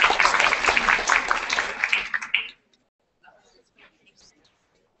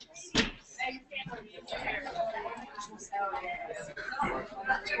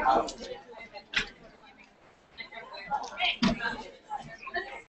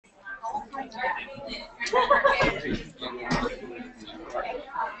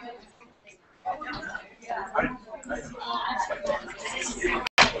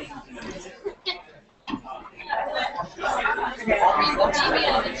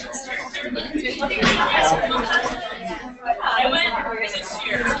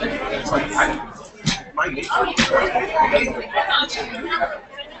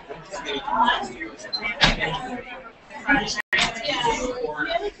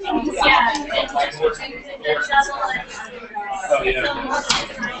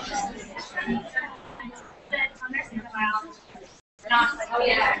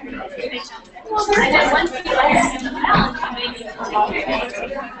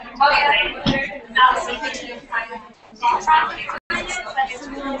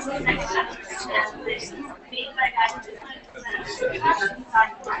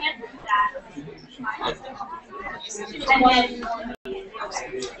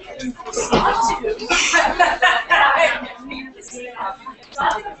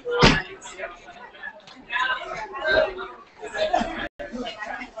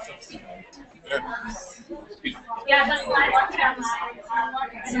 Yeah, the slide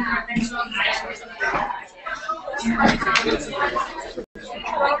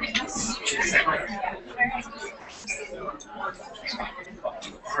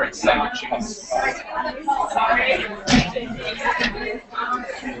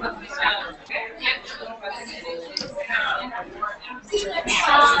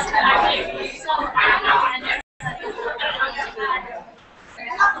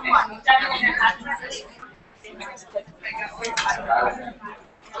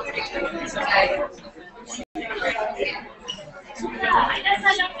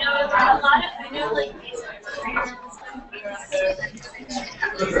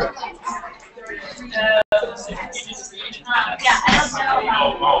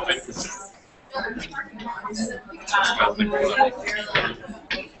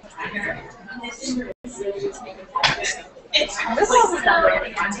There's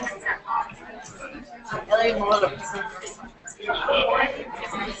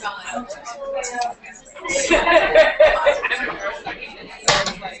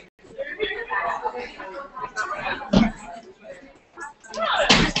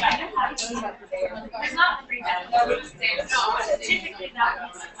not free benefits. Typically not.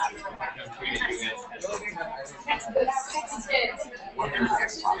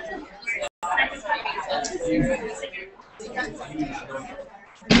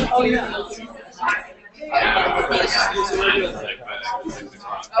 Oh, yeah.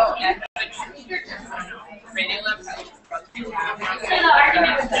 So the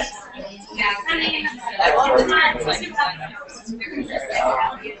argument was this. I mean,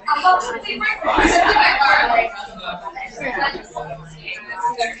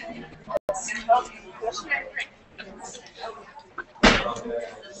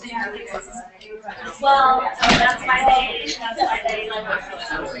 well, that's my day. That's my day.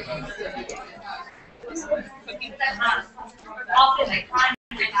 Often I find.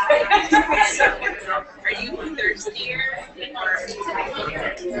 Are you thirstier or?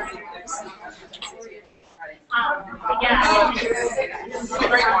 Yeah.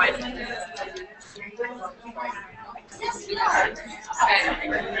 Great wine.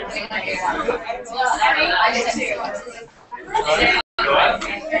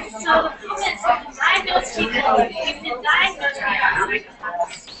 So diagnosed people, we've been diagnosed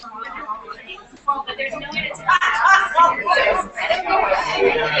but there's no way to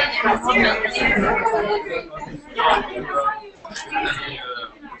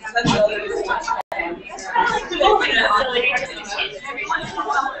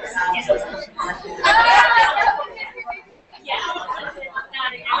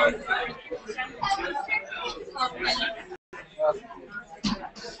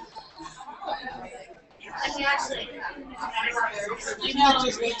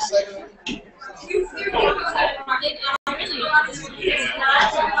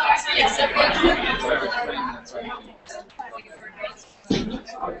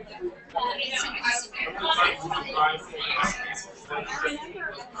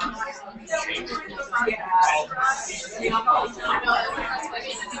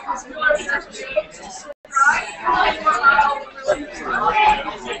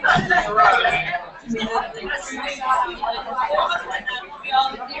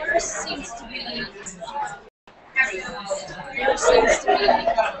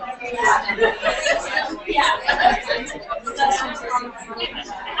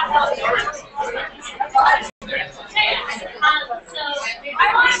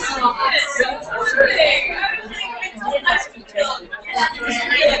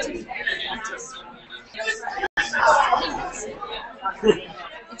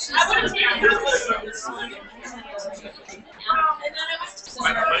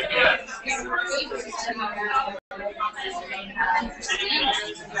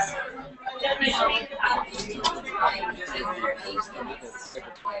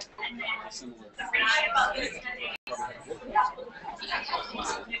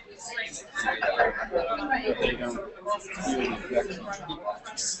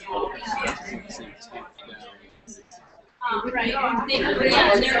Right.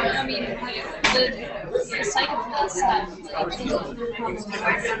 Yeah, they're, I mean, the psychopaths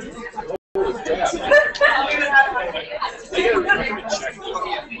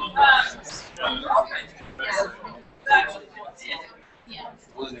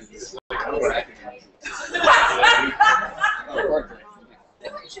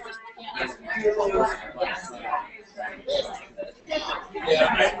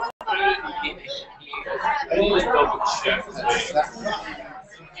I need to double check.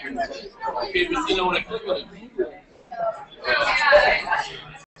 Okay, but you know when I click on it,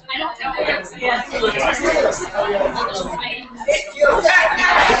 I don't think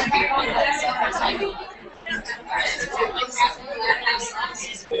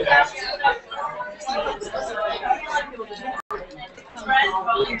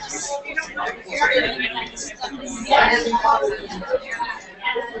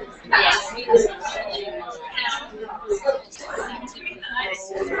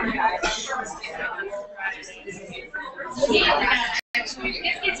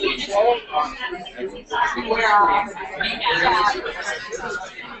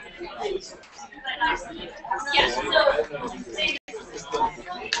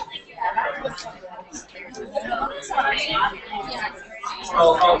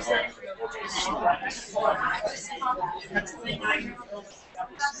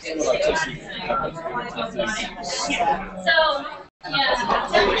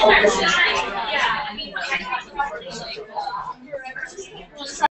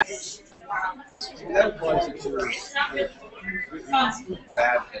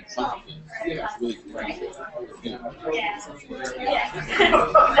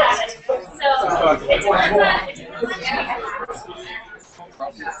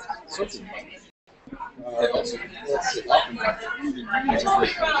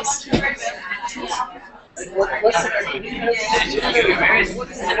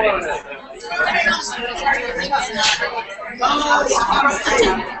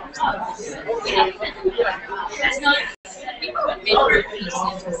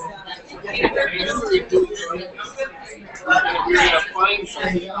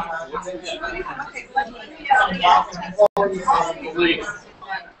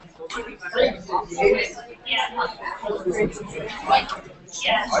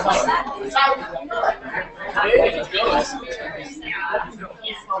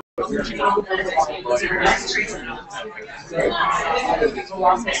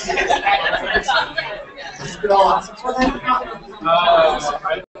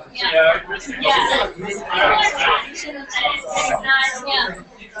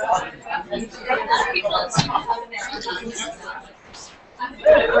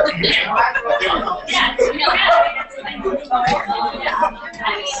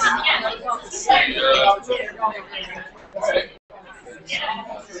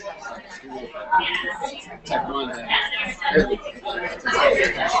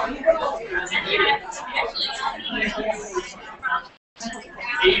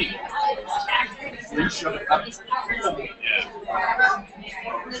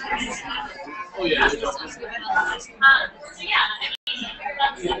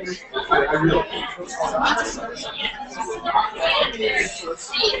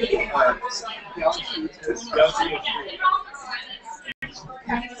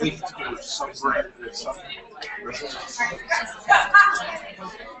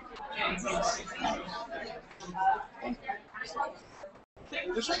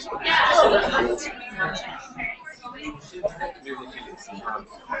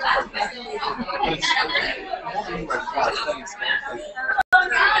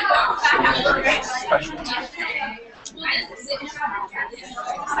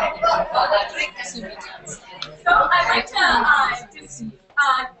So I'd like to just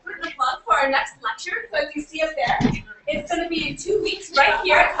put in a plug for our next lecture. So as you see up there, it's going to be in 2 weeks right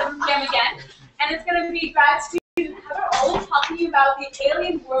here at 7 p.m. again. And it's going to be grad student Heather Old talking about the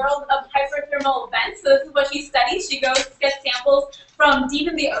alien world of hyperthermal vents. So this is what she studies. She goes to get samples from deep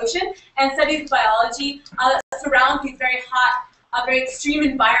in the ocean and studies biology that surrounds these very hot, very extreme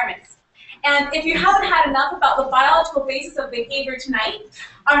environments. And if you haven't had enough about the biological basis of behavior tonight,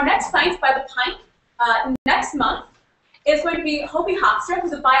 our next Science by the Pint next month is going to be Hopi Hoekstra,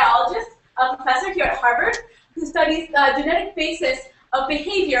 who's a biologist, a professor here at Harvard, who studies the genetic basis of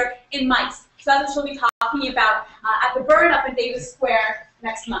behavior in mice. So that's what she'll be talking about at the Burn up in Davis Square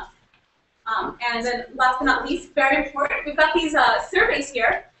next month. And then last but not least, very important, we've got these surveys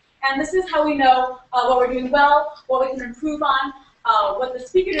here, and this is how we know what we're doing well, what we can improve on, what the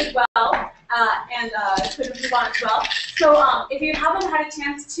speaker did well, and could improve on as well. So if you haven't had a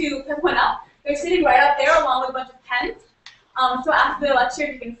chance to pick one up, they're sitting right up there along with a bunch of pens. So after the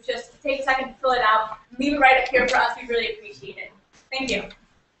lecture, you can just take a second to fill it out, and leave it right up here for us. We really appreciate it. Thank you.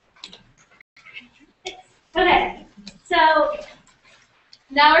 Okay, so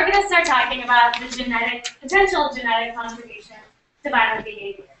now we're going to start talking about the potential genetic contribution to violent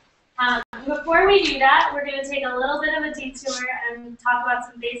behavior. Before we do that, we're going to take a little bit of a detour and talk about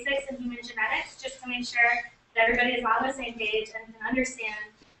some basics in human genetics, just to make sure that everybody is on the same page and can understand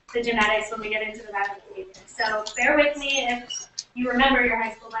the genetics when we get into the violent behavior. So bear with me if you remember your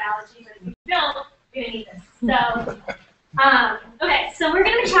high school biology, but if you don't, you're going to need this. So, okay, so we're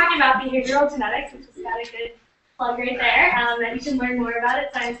going to be talking about behavioral genetics, which has got a good plug right there, that you can learn more about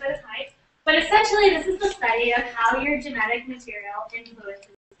at Science by the Pint. But essentially, this is the study of how your genetic material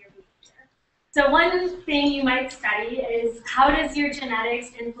influences your behavior. So one thing you might study is how does your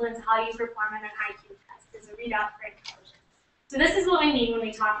genetics influence how you perform on an IQ test as a readout for intelligence. So this is what we mean when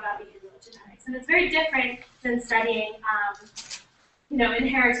we talk about behavioral genetics. And it's very different than studying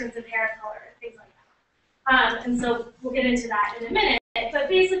inheritance of hair color, things like that. And so we'll get into that in a minute. But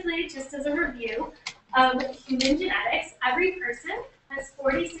basically, just as a review of human genetics, every person has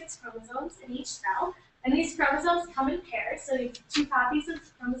 46 chromosomes in each cell. And these chromosomes come in pairs, so you have 2 copies of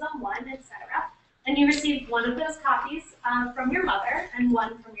chromosome 1, etc. And you receive one of those copies from your mother and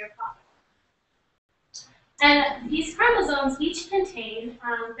one from your father. And these chromosomes each contain,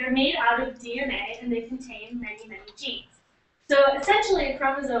 they're made out of DNA, and they contain many, many genes. So essentially, a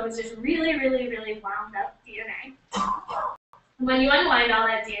chromosome is just really, really, really wound up DNA. And when you unwind all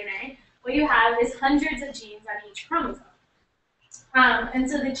that DNA, what you have is hundreds of genes on each chromosome. And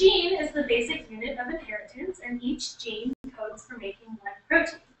so the gene is the basic unit of inheritance, and each gene codes for making one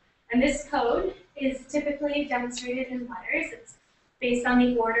protein. And this code is typically demonstrated in letters. It's based on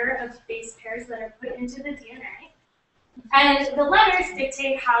the order of base pairs that are put into the DNA. And the letters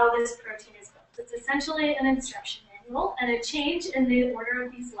dictate how this protein is built. It's essentially an instruction manual, and a change in the order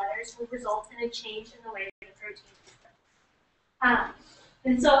of these letters will result in a change in the way the protein is built.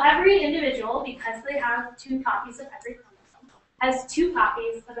 And so every individual, because they have 2 copies of every chromosome, has 2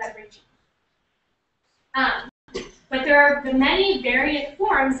 copies of every gene. But there are many variant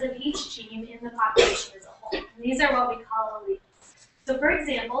forms of each gene in the population as a whole. And these are what we call alleles. So for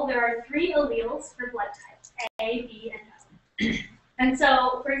example, there are 3 alleles for blood types, A, B, and O. And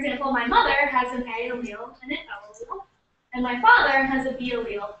so, for example, my mother has an A allele and an O allele, and my father has a B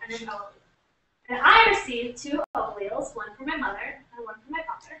allele and an O allele. And I received 2 O alleles, one from my mother and one from my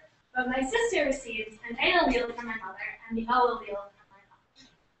father, but my sister receives an A allele from my mother and the O allele from my father.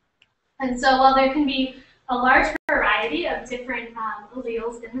 And so while there can be a large variety of different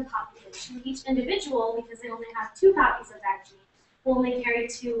alleles in the population, each individual, because they only have 2 copies of that gene, will only carry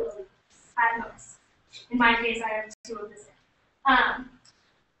 2 alleles at most. In my case, I have 2 of the same.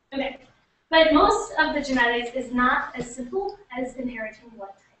 Okay, but most of the genetics is not as simple as inheriting blood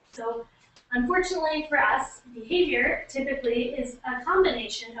type. So unfortunately for us, behavior typically is a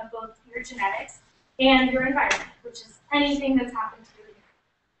combination of both your genetics and your environment, which is anything that's happened to you.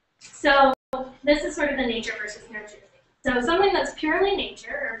 So this is sort of the nature versus nurture thing. So something that's purely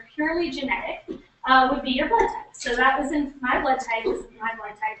nature or purely genetic would be your blood type. So that was in my blood type is my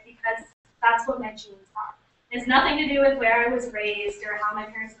blood type because that's what my genes are. It has nothing to do with where I was raised or how my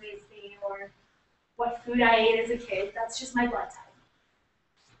parents raised me or what food I ate as a kid. That's just my blood type.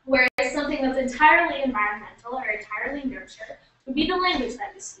 Whereas something that's entirely environmental or entirely nurture would be the language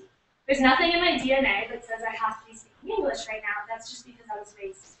that you speak. There's nothing in my DNA that says I have to be speaking English right now. That's just because I was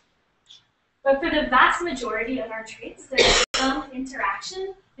raised. But for the vast majority of our traits, there's some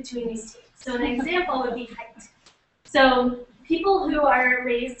interaction between these traits. So an example would be height. So people who are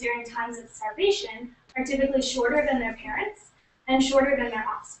raised during times of starvation are typically shorter than their parents and shorter than their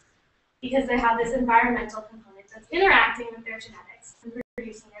offspring because they have this environmental component that's interacting with their genetics and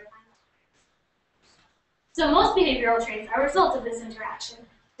producing their final. So most behavioral traits are a result of this interaction.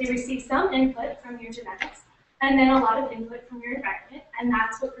 They receive some input from your genetics and then a lot of input from your environment, and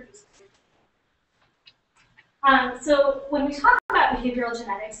that's what produces your so when we talk about behavioral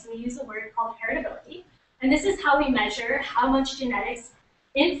genetics, we use a word called heritability, and this is how we measure how much genetics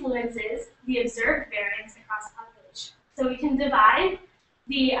influences the observed variance across the population. So we can divide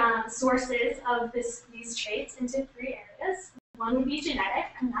the sources of these traits into 3 areas. One would be genetic,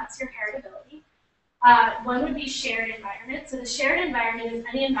 and that's your heritability. One would be shared environment. So the shared environment is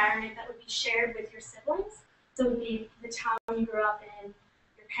any environment that would be shared with your siblings. So it would be the town you grew up in,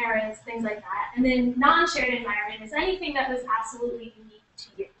 parents, things like that. And then non-shared environment is anything that was absolutely unique to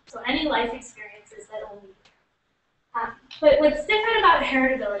you. So any life experiences that only you. But what's different about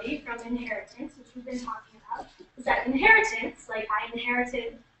heritability from inheritance, which we've been talking about, is that inheritance, like I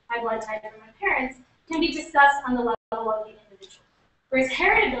inherited my blood type from my parents, can be discussed on the level of the individual. Whereas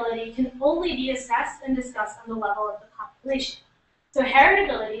heritability can only be assessed and discussed on the level of the population. So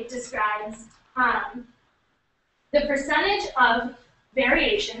heritability describes the percentage of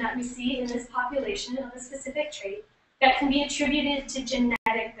variation that we see in this population of a specific trait that can be attributed to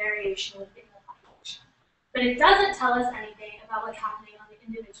genetic variation within the population. But it doesn't tell us anything about what's happening on the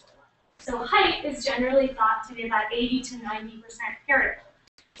individual level. So height is generally thought to be about 80 to 90% heritable.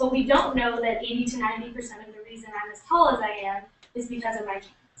 But we don't know that 80 to 90% of the reason I'm as tall as I am is because of my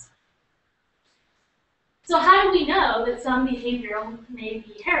genes. So how do we know that some behavior may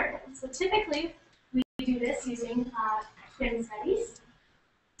be heritable? So typically we do this using twin studies.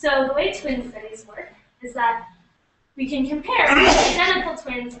 So the way twin studies work is that we can compare identical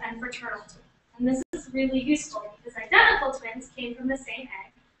twins and fraternal twins. And this is really useful because identical twins came from the same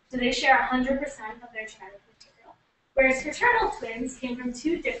egg, so they share 100% of their genetic material. Whereas fraternal twins came from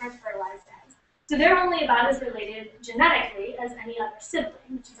 2 different fertilized eggs. So they're only about as related genetically as any other sibling,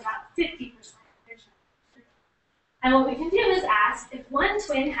 which is about 50% of their genetic material. And what we can do is ask, if one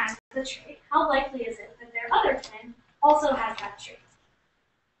twin has the trait, how likely is it that their other twin also has that trait?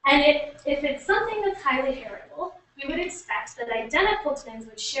 And if it's something that's highly heritable, we would expect that identical twins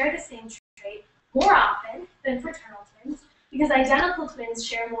would share the same trait more often than fraternal twins, because identical twins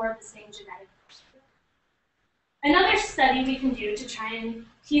share more of the same genetic material. Another study we can do to try and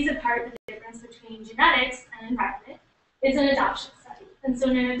tease apart the difference between genetics and environment is an adoption study. And so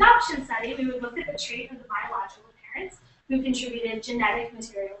in an adoption study, we would look at the trait of the biological parents who contributed genetic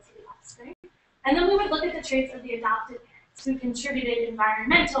material to the offspring, and then we would look at the traits of the adopted parents. who contributed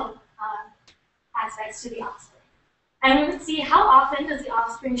environmental aspects to the offspring. And we would see how often does the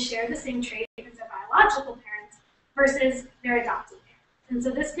offspring share the same trait as their biological parents versus their adopted parents. And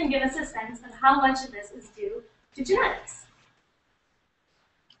so this can give us a sense of how much of this is due to genetics.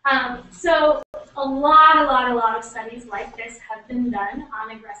 So a lot of studies like this have been done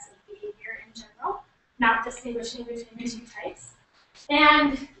on aggressive behavior in general, not distinguishing between the two types.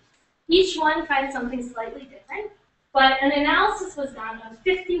 And each one finds something slightly different, but an analysis was done of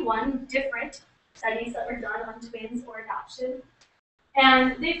 51 different studies that were done on twins or adoption.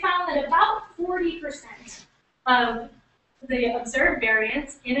 And they found that about 40% of the observed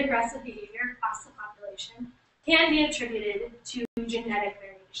variance in aggressive behavior across the population can be attributed to genetic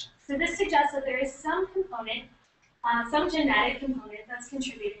variation. So this suggests that there is some component, some genetic component that's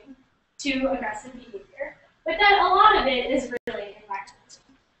contributing to aggressive behavior, but that a lot of it is really environmental.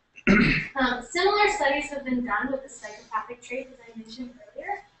 Similar studies have been done with the psychopathic trait, as I mentioned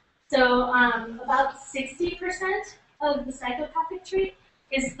earlier. So about 60% of the psychopathic trait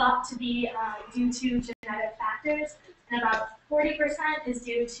is thought to be due to genetic factors, and about 40% is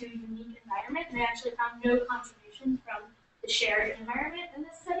due to unique environment. And they actually found no contribution from the shared environment in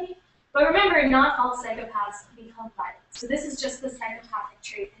this study. But remember, not all psychopaths become violent. So this is just the psychopathic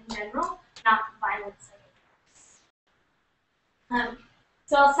trait in general, not violent psychopaths.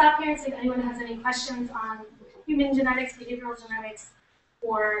 So I'll stop here and see if anyone has any questions on human genetics, behavioral genetics,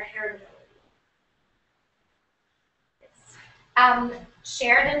 or heritability.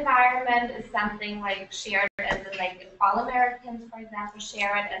 Shared environment is something like shared as in like if all Americans, for example,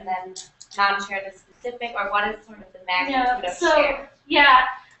 share it, and then non-shared is specific, or what is sort of the magnitude of share? Yeah,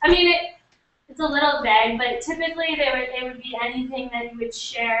 I mean, it's a little vague, but typically it would be anything that you would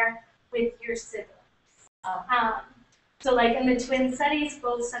share with your siblings. So like in the twin studies,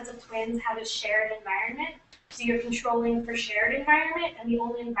 both sets of twins have a shared environment. So you're controlling for shared environment, and the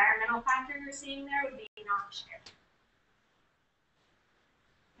only environmental factor you're seeing there would be non-shared.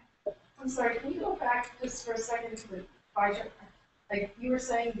 I'm sorry, can you go back just for a second to the pie chart? Like you were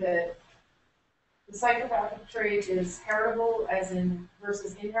saying that the psychopathic trait is heritable as in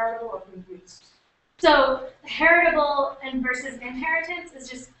versus inheritable, or confused? So heritable and versus inheritance is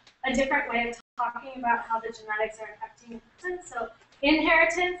just a different way of talking about how the genetics are affecting a person. So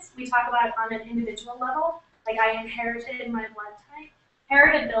inheritance, we talk about it on an individual level, like I inherited my blood type.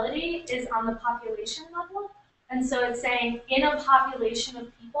 Heritability is on the population level, and so it's saying in a population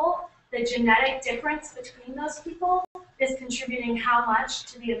of people, the genetic difference between those people is contributing how much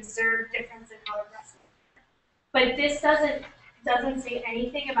to the observed difference in how aggressive they are. But this doesn't say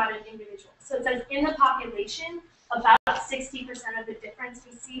anything about an individual. So it says in the population, about 60% of the difference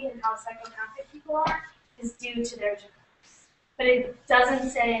we see in how psychopathic people are is due to their genetics. But it doesn't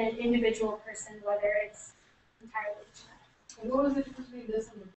say in an individual person whether it's entirely genetic. And what was the difference between this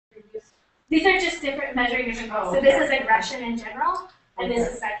and the previous? These are just different measuring different goals. So this is aggression in general, and this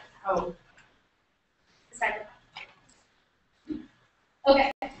is psychopathy.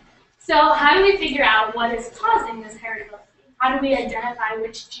 Okay, so how do we figure out what is causing this heritability? How do we identify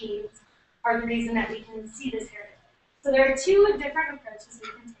which genes are the reason that we can see this heritability? So there are two different approaches we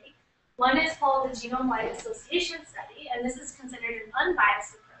can take. One is called the genome-wide association study, and this is considered an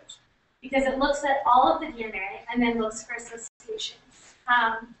unbiased approach because it looks at all of the DNA and then looks for associations.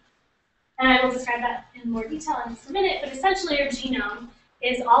 And I will describe that in more detail in just a minute, but essentially your genome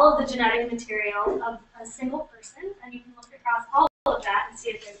is all of the genetic material of a single person, and you can look across all of that and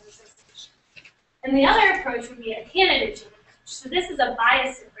see if there's an association. And the other approach would be a candidate gene approach. So this is a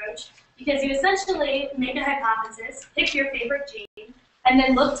biased approach because you essentially make a hypothesis, pick your favorite gene, and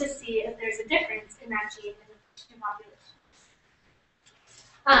then look to see if there's a difference in that gene in the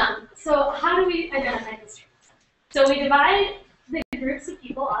population. So how do we identify these traits? So we divide the groups of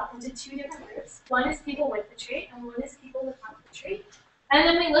people up into two different groups. One is people with the trait, and one is people without the trait. And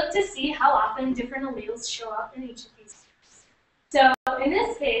then we look to see how often different alleles show up in each of these groups. So in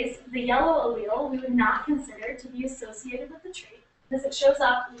this case, the yellow allele we would not consider to be associated with the trait because it shows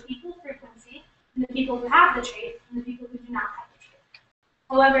up with equal frequency in the people who have the trait and the people who do not have the trait.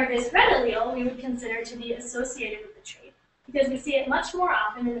 However, this red allele we would consider to be associated with the trait because we see it much more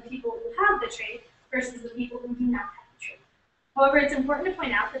often in the people who have the trait versus the people who do not have the trait. However, it's important to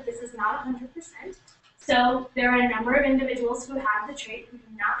point out that this is not 100%. So there are a number of individuals who have the trait who do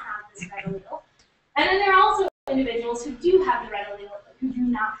not have this red allele. And then there are also individuals who do have the red allele but who do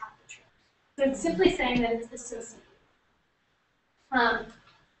not have the trait. So it's simply saying that it's associated.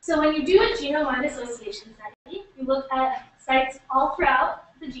 So when you do a genome-wide association study, you look at sites all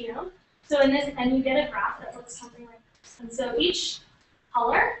throughout the genome. So in this, and you get a graph that looks something like this. And so each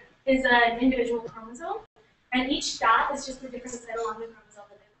color is an individual chromosome. And each dot is just a different site along the chromosome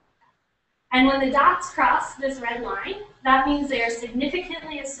that they look at. And when the dots cross this red line, that means they are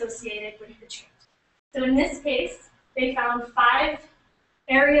significantly associated with the trait. So in this case, they found 5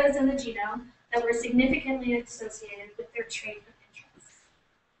 areas in the genome that were significantly associated with their trait of interest.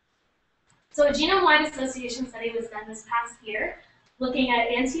 So a genome-wide association study was done this past year, looking at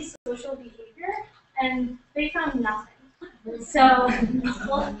antisocial behavior, and they found nothing. So,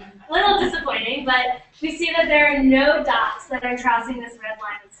 well, a little disappointing, but we see that there are no dots that are crossing this red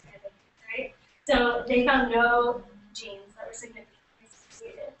line that's significant, right? So they found no genes that were significantly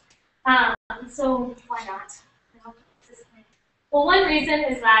associated. So why not? Well, one reason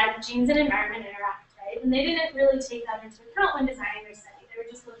is that genes and environment interact, right? And they didn't really take that into account when designing their study. They were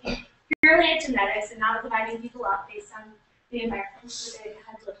just looking purely at genetics and not dividing people up based on the environment that they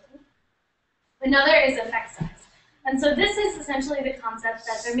had lived in. Another is effect size. And so this is essentially the concept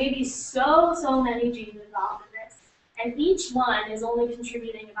that there may be so many genes involved in this, and each one is only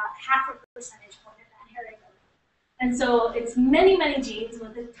contributing about 0.5 percentage point of that heritability. And so it's many genes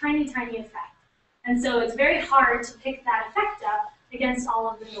with a tiny effect. And so it's very hard to pick that effect up against all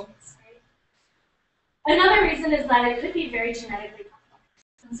of the noise, right? Another reason is that it could be very genetically complex.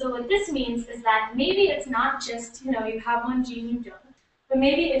 And so what this means is that maybe it's not just, you have one gene you don't, but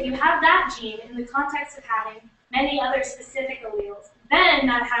maybe if you have that gene in the context of having many other specific alleles, then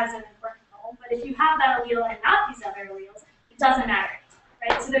that has an important role. But if you have that allele and not these other alleles, it doesn't matter,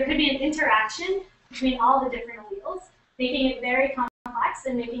 right? So there could be an interaction between all the different alleles, making it very complex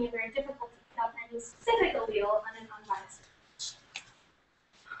and making it very difficult to pick up any specific allele on an unbiased approach.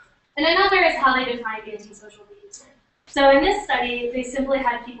 And another is how they define antisocial behavior. So in this study, they simply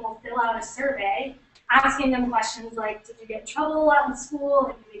had people fill out a survey asking them questions like, did you get in trouble a lot in school?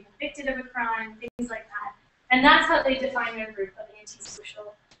 Have you been convicted of a crime? Things like that. And that's how they define their group of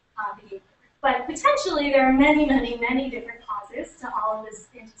antisocial behavior. But potentially, there are many different causes to all of this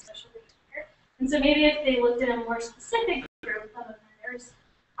antisocial behavior. And so maybe if they looked at a more specific group of offenders,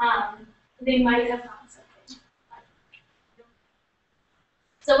 they might have found something.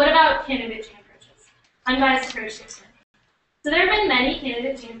 So what about candidate gene approaches? Unbiased approach to experiment. So there have been many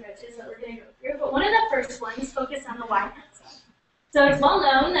candidate gene approaches that we're going to go through, but one of the first ones focused on the Y chromosome. So it's well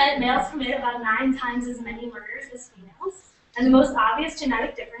known that males commit about 9 times as many murders as females, and the most obvious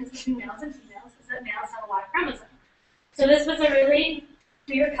genetic difference between males and females is that males have a Y chromosome. So this was a really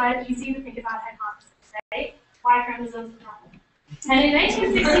clear-cut, easy to think about hypothesis, right? Y chromosome's the problem. And in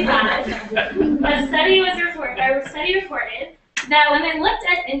 1965, a study reported that when they looked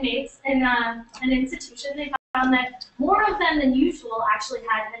at inmates in an institution, they found that more of them than usual actually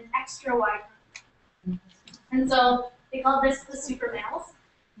had an extra Y chromosome. And so they call this the super males,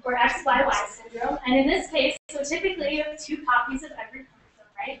 or XYY syndrome. And in this case, so typically you have 2 copies of every chromosome,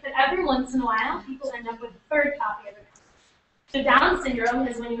 right? But every once in a while, people end up with a 3rd copy of it. So Down syndrome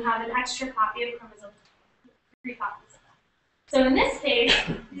is when you have an extra copy of chromosome 3 copies of that. So in this case,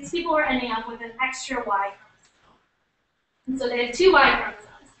 these people were ending up with an extra Y chromosome. And so they had 2 Y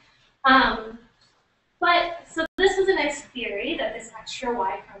chromosomes. So this was a nice theory that this extra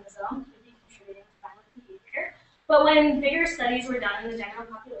Y chromosome could be contributing to violent behavior. But when bigger studies were done in the general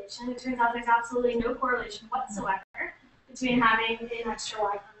population, it turns out there's absolutely no correlation whatsoever between having an extra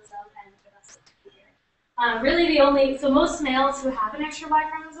Y chromosome and the rest of the behavior. So most males who have an extra Y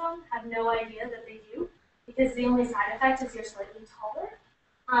chromosome have no idea that they do, because the only side effect is you're slightly taller.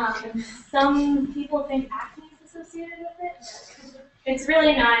 Some people think acne is associated with it. It's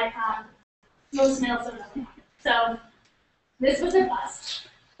really not. Most males don't know. So this was a bust.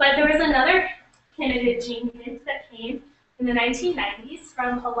 But there was another candidate gene hint that came in the 1990s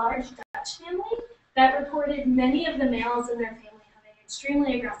from a large Dutch family that reported many of the males in their family having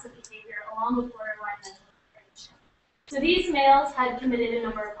extremely aggressive behavior along with borderline mental retardation. So these males had committed a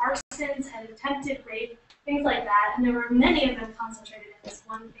number of arsons, had attempted rape, things like that, and there were many of them concentrated in this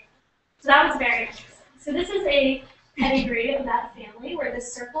one family. So that was very interesting. So this is a pedigree of that family where the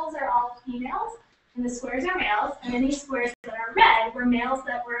circles are all females and the squares are males, and any squares that are red were males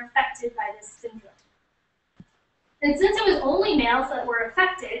that were affected by this syndrome. And since it was only males that were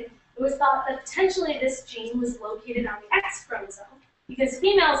affected, it was thought that potentially this gene was located on the X chromosome, because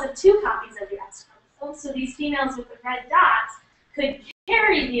females have 2 copies of the X chromosome, so these females with the red dots could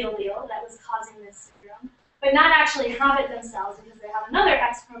carry the allele that was causing this syndrome, but not actually have it themselves because they have another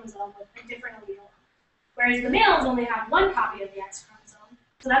X chromosome with a different allele. Whereas the males only have 1 copy of the X chromosome,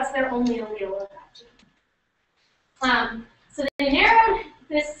 so that's their only allele of that gene. So they narrowed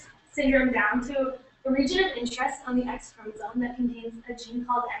this syndrome down to a region of interest on the X chromosome that contains a gene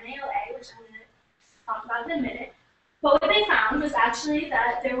called MAOA, which I'm going to talk about in a minute. But what they found was actually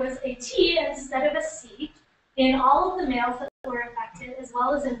that there was a T instead of a C in all of the males that were affected, as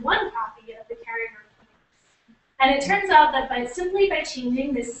well as in one copy of the carrier protein. And it turns out that simply by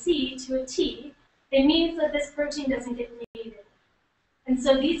changing this C to a T, it means that this protein doesn't get mutated. And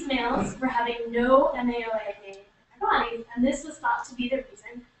so these males were having no MAOA in their bodies, and this was thought to be the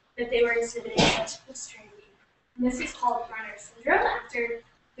reason that they were exhibiting such extreme behavior. And this is called Brenner syndrome, after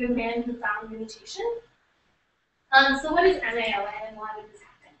the man who found the mutation. So what is MAOA and why did this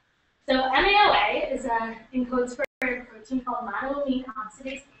happen? So MAOA encodes for a protein called monoamine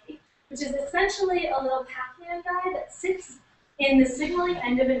oxidase A, which is essentially a little Pac-Man guy that sits in the signaling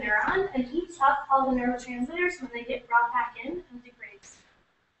end of a neuron and eats up all the neurotransmitters when they get brought back in and degrades.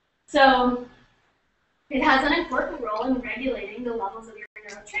 So it has an important role in regulating the levels of your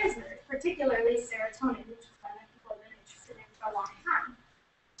neurotransmitters, particularly serotonin, which is one that people have been interested in for a long time.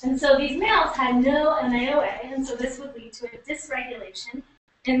 And so these males had no MAOA, and so this would lead to a dysregulation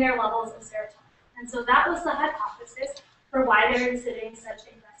in their levels of serotonin. And so that was the hypothesis for why they're exhibiting such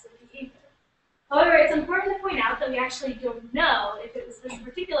aggressive behavior. However, it's important to point out that we actually don't know if it was this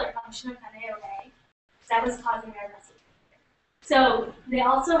particular function of MAOA that was causing their aggressive behavior. So they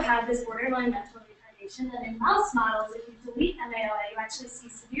also have this borderline mental retardation, and in mouse models, if you delete MAOA, you actually see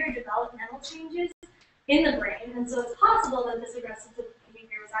severe developmental changes in the brain. And so it's possible that this aggressive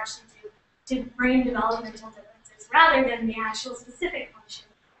behavior was actually due to brain developmental differences rather than the actual specific function.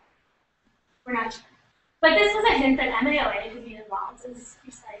 We're not sure. But this was a hint that MAOA could be involved. It was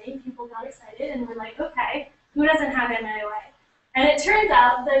exciting. People got excited and were like, okay, who doesn't have MAOA? And it turns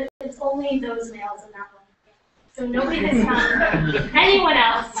out that it's only those males in that one. So nobody has found anyone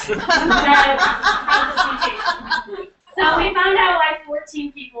else that has this mutation. So we found out why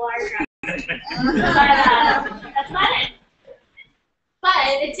 14 people are aggressive. But that's not it. But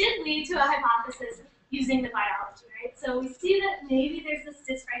it did lead to a hypothesis using the biology, right? So we see that maybe there's this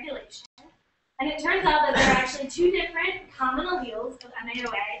dysregulation. And it turns out that there are actually two different common alleles of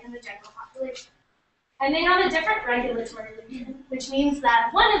MAOA in the general population. And they have a different regulatory region, which means that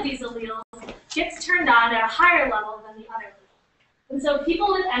one of these alleles gets turned on at a higher level than the other allele. And so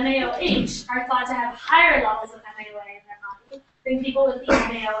people with MAOH are thought to have higher levels of MAOA in their body than people with the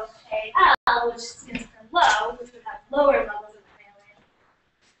MAOAL, which stands for low, which would have lower levels of MAOA.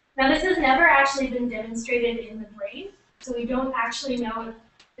 Now this has never actually been demonstrated in the brain, so we don't actually know if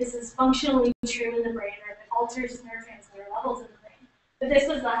this is functionally true in the brain or if it alters neurotransmitter levels in the brain. But this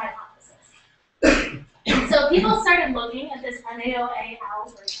was the hypothesis. So people started looking at this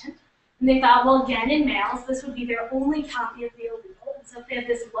MAOAL version, and they thought, well, again, in males, this would be their only copy of the allele. And so if they have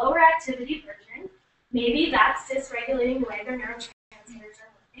this lower activity version, maybe that's dysregulating the way their neurotransmitters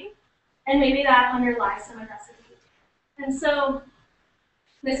are working, and maybe that underlies some aggressive behavior. And so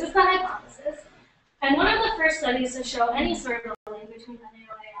this was the hypothesis. And one of the first studies to show any sort of a link between MAOAL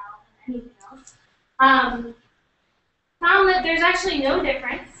and anything else found that there's actually no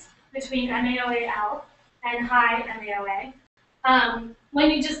difference between MAOAL and high MAOA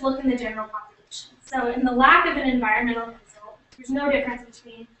when you just look in the general population. So in the lack of an environmental insult, there's no difference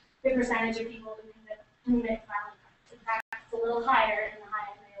between the percentage of people who commit violent crimes. In fact, it's a little higher in the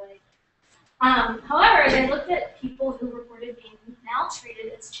high MAOA. However, they looked at people who reported being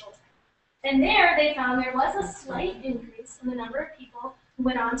maltreated as children. And there they found there was a slight increase in the number of people who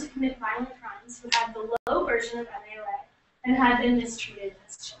went on to commit violent crimes who had the low version of MAOA and had been mistreated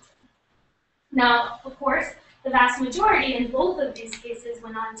as children. Now, of course, the vast majority in both of these cases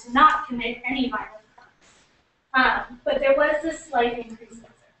went on to not commit any violent crimes. But there was this slight increase in there.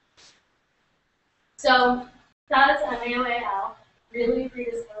 So, does MAOAL really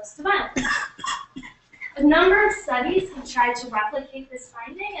predispose to violence? A number of studies have tried to replicate this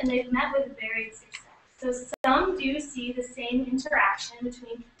finding, and they've met with varied success. So some do see the same interaction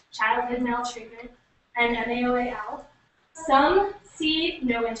between childhood maltreatment and MAOAL. Some see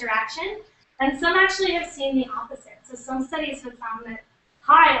no interaction, and some actually have seen the opposite. So some studies have found that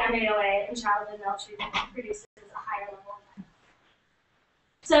high MAOA in childhood maltreatment produces a higher level of violence.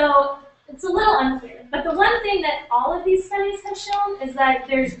 So it's a little unclear. But the one thing that all of these studies have shown is that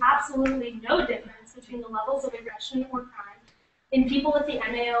there's absolutely no difference between the levels of aggression or crime in people with the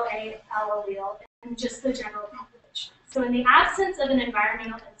MAOAL allele and just the general population. So in the absence of an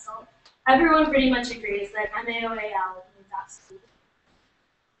environmental insult, everyone pretty much agrees that MAOAL means absolutely.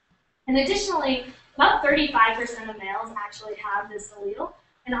 And additionally, about 35% of males actually have this allele,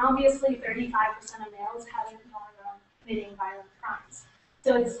 and obviously 35% of males haven't gone around committing violent crimes.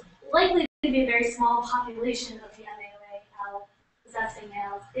 So it's likely to be a very small population of the MAOAL possessing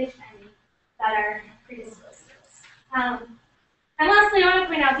males, if any, that are predisposed to this. And lastly, I want to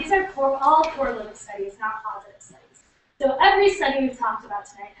point out these are all correlative studies, not positive studies. So every study we've talked about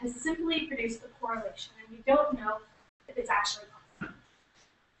tonight has simply produced a correlation, and we don't know if it's actually possible.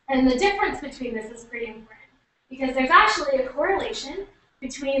 And the difference between this is pretty important, because there's actually a correlation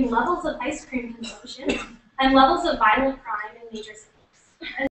between levels of ice cream consumption and levels of violent crime in major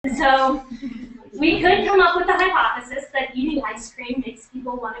cities. And so we could come up with the hypothesis that eating ice cream makes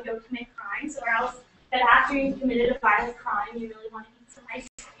people want to go commit crimes, or else that after you've committed a violent crime, you really want to eat some ice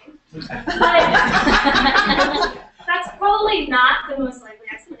cream. But that's probably not the most likely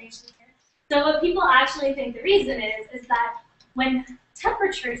explanation here. So what people actually think the reason is that when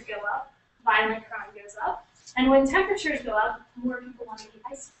temperatures go up, violent crime goes up, and when temperatures go up, more people want to eat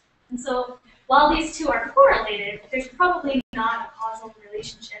ice cream. And so while these two are correlated, there's probably not a causal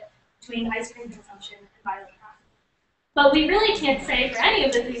relationship between ice cream consumption and violent crime. But we really can't say for any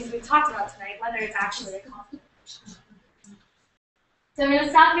of the things we've talked about tonight whether it's actually a causal relationship. So I'm going to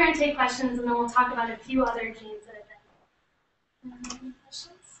stop here and take questions, and then we'll talk about a few other genes that have been. Any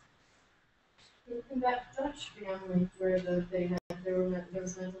questions? In that Dutch family where there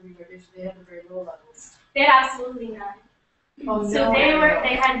was mental retardation, they had the very low levels. They had absolutely none. Oh, So no.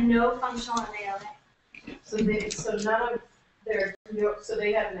 they had no functional MAOA. So none of their so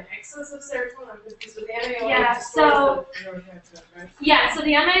they had an excess of serotonin because the MAOA Yeah, destroys so- the neurotransmitter, right? Yeah, so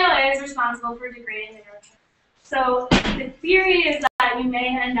the MAOA is responsible for degrading the neurotransmitter. So the theory is that you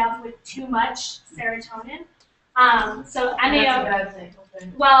may end up with too much serotonin. So And that's a MAOA, bad thing. Okay.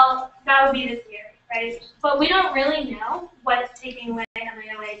 well, that would be the theory, right? But we don't really know what taking away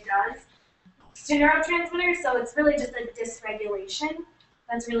MAOA does to neurotransmitters, so it's really just a dysregulation.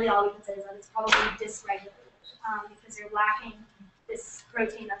 That's really all we can say is that it's probably dysregulated because you're lacking this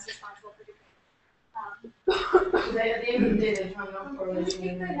protein that's responsible for degrading. So at the end of the day, they found no correlation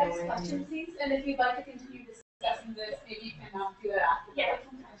Repeat in the the next MAOA. question, please, and if you'd like to continue discussing this, maybe you can do that after. Yeah.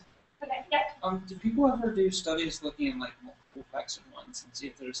 Okay, yeah. Do people ever do studies looking at like multiple effects at once and see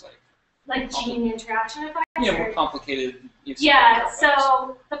if there's Like gene interaction effects? yeah, or- more complicated? Yeah,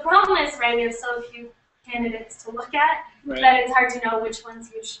 so the problem is, right, we have so few candidates to look at Right. that it's hard to know which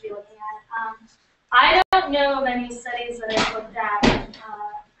ones you should be looking at. I don't know of any studies that have looked at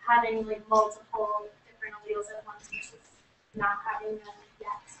having like multiple different alleles at once versus not having them yet.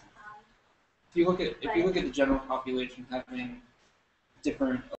 If you look at the general population having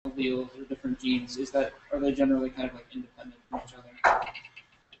different alleles or different genes, are they generally kind of like independent from each other?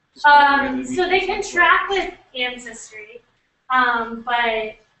 Just whether So they can track with ancestry,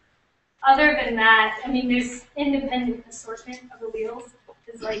 but other than that, I mean, there's independent assortment of alleles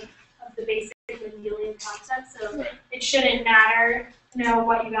is like of the basic Mendelian concept. So it shouldn't matter,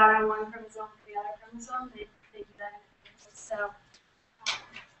 what you got on one chromosome or the other chromosome. They do that independently. So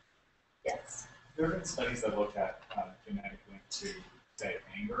yes. There have been studies that look at genetic link to, say,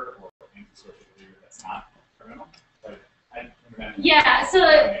 anger or antisocial behavior that's not criminal. But I imagine Yeah. So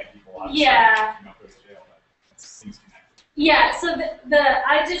people obviously, yeah. Go to jail, but it seems connected. Yeah, so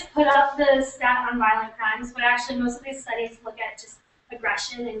I just put up the stat on violent crimes, but actually most of these studies look at just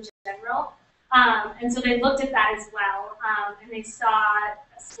aggression in general. And so they looked at that as well, and they saw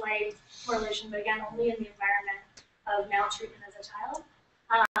a slight correlation, but again, only in the environment of maltreatment as a child.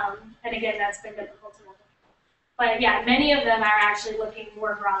 And again, that's been difficult to look at. But yeah, many of them are actually looking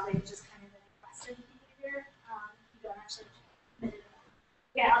more broadly at just kind of an aggressive behavior. You don't actually commit it.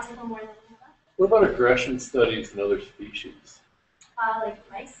 Yeah, I'll take one more than we have. What about aggression studies in other species? Like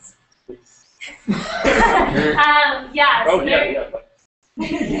mice. Please. Yeah. Oh, so yeah.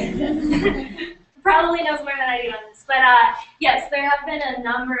 Probably knows more than I do on this, but yes, there have been a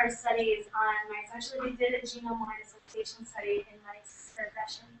number of studies on mice. Actually, they did a genome-wide association study in mice for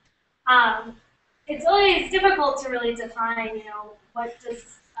aggression. It's always difficult to really define, what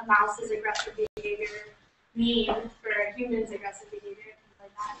does a mouse's aggressive behavior mean for a human's aggressive behavior, things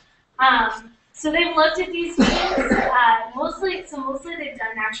like that. So they've looked at these genes, mostly they've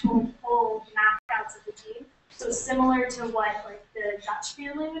done actual whole knockouts of the gene, so similar to what like the Dutch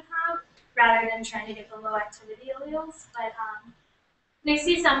family would have, rather than trying to get the low activity alleles. But they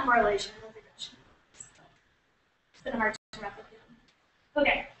see some correlation with aggression. It's been hard to replicate.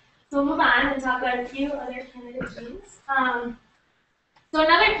 Okay, so we'll move on and talk about a few other candidate genes. So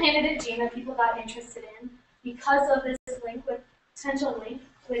another candidate gene that people got interested in because of this potential link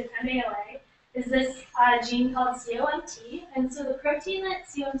with MAOA is this gene called COMT. And so the protein that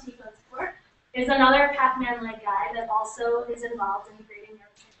COMT codes for is another Pac-Man-like guy that also is involved in degrading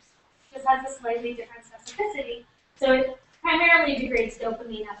neurotransmitters. This has a slightly different specificity. So it primarily degrades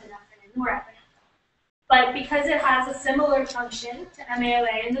dopamine, epinephrine, and norepinephrine. But because it has a similar function to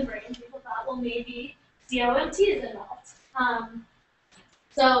MAOA in the brain, people thought, well, maybe COMT is involved.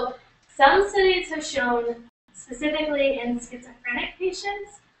 So some studies have shown specifically in schizophrenic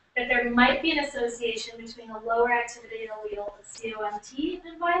patients, that there might be an association between a lower activity allele of COMT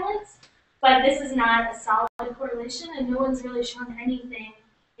and violence, but this is not a solid correlation, and no one's really shown anything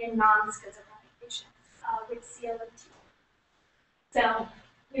in non-schizophrenic patients with COMT. So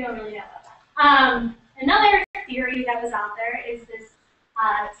we don't really know about that. Another theory that was out there is this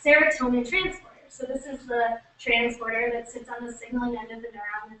serotonin transporter. So this is the transporter that sits on the signaling end of the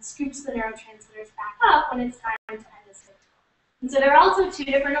neuron and scoops the neurotransmitters back up when it's time to end the signal. And so there are also two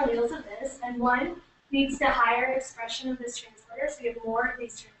different alleles of this, and one leads to higher expression of this transporter, so you have more of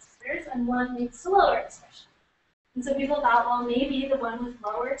these transporters, and one leads to lower expression. And so people thought, well, maybe the one with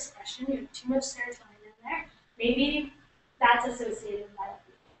lower expression, you have too much serotonin in there, maybe that's associated with that.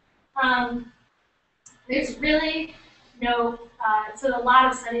 There's really no, so a lot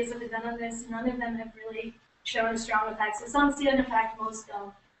of studies have been done on this. None of them have really shown a strong effect. So some see an effect, most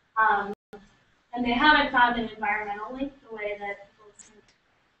don't. And they haven't found an environmental link the way that people seem to.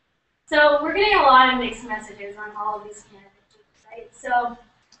 So we're getting a lot of mixed messages on all of these candidates, right? So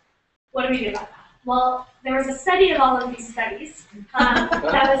what do we do about that? Well, there was a study of all of these studies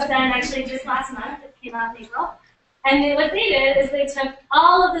that was done actually just last month. It came out in April. And what they did is they took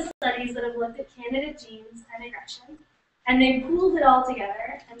all of the studies that have looked at candidate genes and aggression, and they pooled it all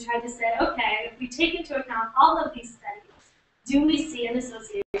together and tried to say, okay, if we take into account all of these studies, do we see an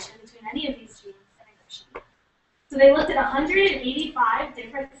association between any of these genes and aggression? So they looked at 185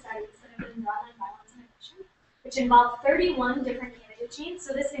 different studies that have been done on violence and aggression, which involved 31 different candidate genes.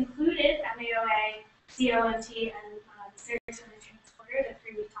 So this included MAOA, COMT, and the serotonin transporter that we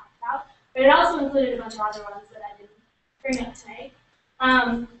talked about. But it also included a bunch of other ones that I didn't bring up today.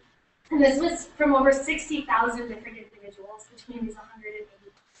 And this was from over 60,000 different individuals between these 180.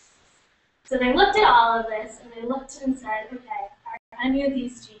 So they looked at all of this, and they looked and said, okay, are any of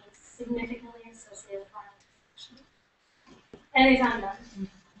these genes significantly associated with violence? And they found none.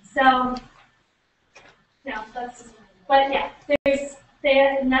 So, no, that's just, but yeah,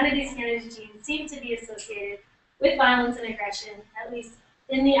 none of these candidate genes seem to be associated with violence and aggression, at least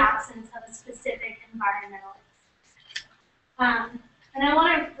in the absence of a specific environmental. And I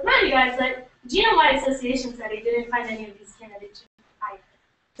want to remind you guys that the genome-wide association study didn't find any of these candidate genes either.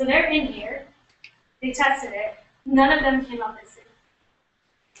 So they're in here. They tested it. None of them came up as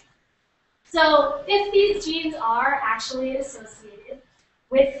significant. So if these genes are actually associated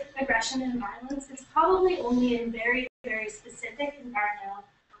with aggression and violence, it's probably only in very, very specific environmental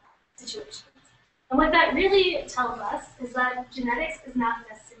situations. And what that really tells us is that genetics is not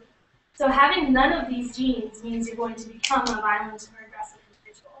necessary. So having none of these genes means you're going to become a violent or aggressive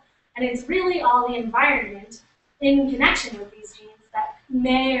individual. And it's really all the environment in connection with these genes that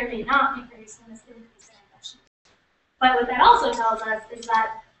may or may not be producing this increase in aggression. But what that also tells us is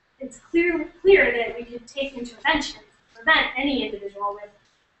that it's clear that we could take interventions to prevent any individual with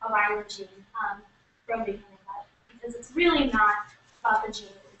a violent gene from becoming violent. Because it's really not about the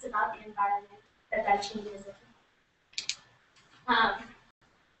gene, it's about the environment that gene is in.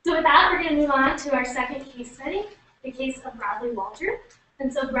 So with that, we're going to move on to our second case study, the case of Bradley Walger.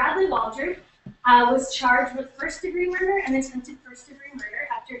 And so Bradley Walger was charged with first-degree murder and attempted first-degree murder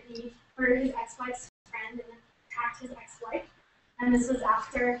after he murdered his ex-wife's friend and attacked his ex-wife. And this was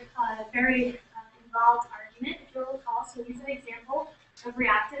after a very involved argument, if you'll recall. So he's an example of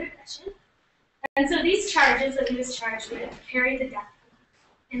reactive aggression. And so these charges that he was charged with carried the death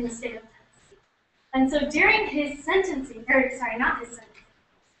penalty in the state of Tennessee. And so during his sentencing, or sorry, not his sentencing,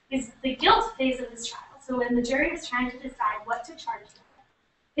 the guilt phase of his trial, so when the jury was trying to decide what to charge him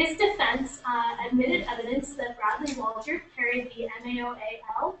with, his defense admitted evidence that Bradley Walger carried the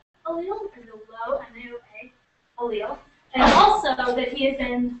MAOA-L allele, or the low MAOA allele, and also that he had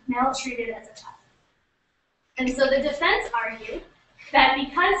been maltreated as a child. And so the defense argued that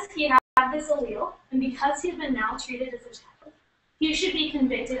because he had this allele, and because he had been maltreated as a child, he should be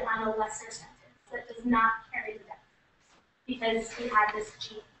convicted on a lesser sentence that does not carry the death because he had this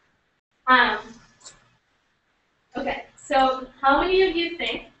gene. Okay, so how many of you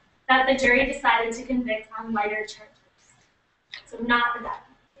think that the jury decided to convict on lighter charges? So not the death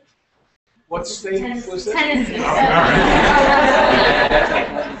penalty. What state was this? Tennessee.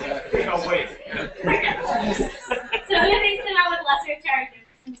 Oh, wait. So who thinks that I with lesser charges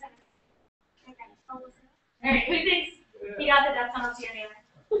in Tennessee? Okay, I'll listen. All right, who thinks he got the death penalty anyway?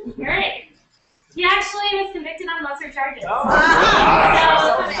 All right. He actually was convicted on lesser charges. Oh.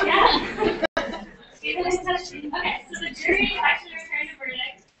 So, yeah. Okay, so the jury actually returned a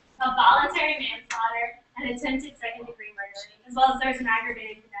verdict of voluntary manslaughter and attempted second-degree murder, as well as there's an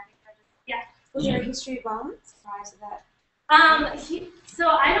aggravated kidnapping charge. Yeah. Was there a history of violence prior to that? So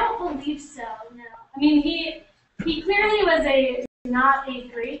I don't believe so. No. I mean, He clearly was not a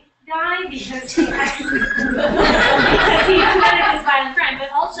great guy because he because he committed this violent crime, but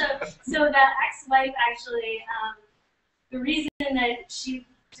also, so the ex-wife actually, the reason that she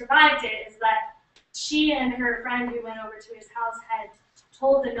survived it is that she and her friend who went over to his house had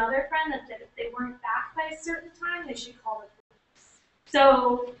told another friend that if they weren't back by a certain time, they should call the police.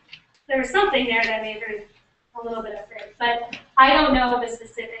 So there was something there that made her a little bit afraid, but I don't know the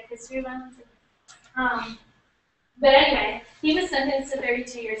specific history of violence. But anyway, he was sentenced to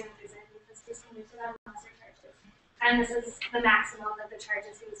 32 years in prison because he was convicted on lesser charges. And this is the maximum of the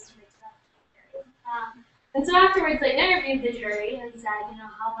charges he was convicted of. And so afterwards, they interviewed the jury and said,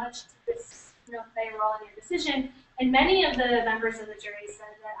 how much did this play a role in your decision? And many of the members of the jury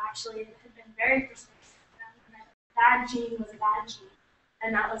said that actually it had been very persuasive. That bad gene was a bad gene.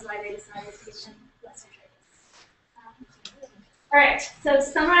 And that was why they decided to give him lesser charges. All right, so to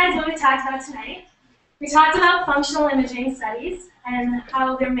summarize what we talked about tonight, we talked about functional imaging studies and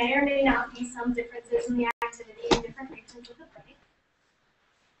how there may or may not be some differences in the activity in different regions of the brain.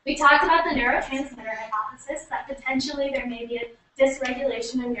 We talked about the neurotransmitter hypothesis, that potentially there may be a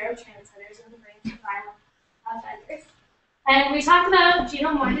dysregulation of neurotransmitters in the brains of violent offenders. And we talked about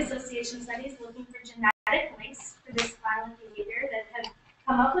genome-wide association studies looking for genetic links for this violent behavior that have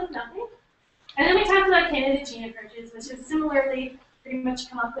come up with nothing. And then we talked about candidate gene approaches, which have similarly pretty much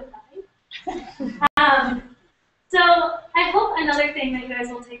come up with nothing. So I hope another thing that you guys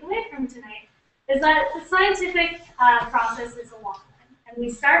will take away from tonight is that the scientific process is a long one. And we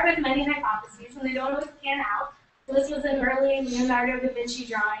start with many hypotheses, and they don't always pan out. So this was an early Leonardo da Vinci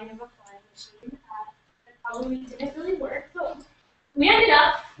drawing of a flying machine that probably didn't really work. But we ended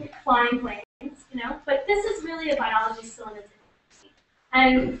up flying planes, but this is really a biology still in its infancy.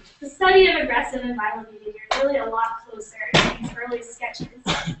 And the study of aggressive and violent behavior is really a lot closer to these early sketches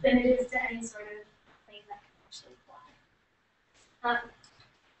than it is to any sort of plane that can actually fly.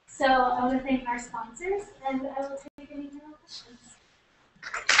 So I want to thank our sponsors, and I will take any general questions.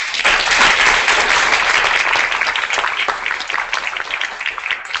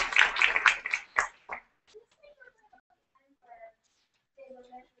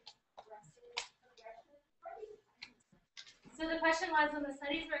 So the question was, when the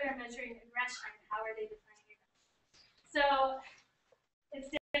studies where they're measuring aggression, how are they defining aggression? So it's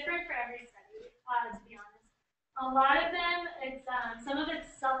different for every study, to be honest. A lot of them, it's some of it's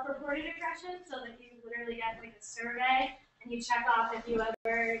self-reported aggression, so that you literally get like a survey and you check off if you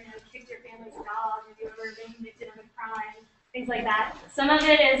ever kicked your family's dog, if you ever been convicted of a crime, things like that. Some of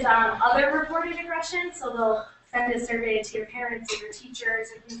it is other reported aggression, so they'll send a survey to your parents or your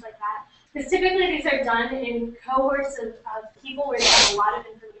teachers or things like that. Because typically these are done in cohorts of people where they have a lot of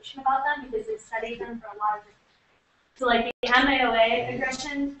information about them because they've studied them for a lot of different things. So like the MAOA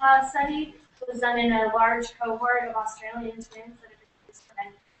aggression study was done in a large cohort of Australian twins that have been used for many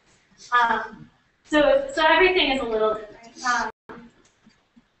years. So everything is a little different. Yeah.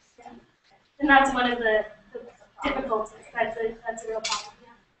 And that's one of the difficulties. That's a real problem.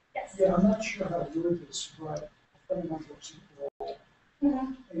 Yeah. Yes? Yeah, I'm not sure how to do this, but a friend of mine works in parole.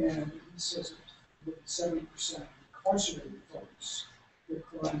 And he says that 70% incarcerated folks, their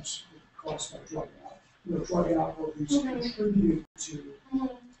crimes were caused by drug and alcohol use contributed to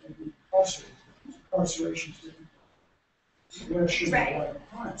maybe incarceration. Incarceration is different. There should be violent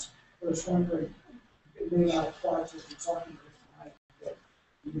crimes. But I was wondering, it may not apply to what you're talking about tonight, but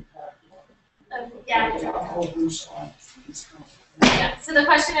the impact of alcohol use on these kinds of things. Yeah. So the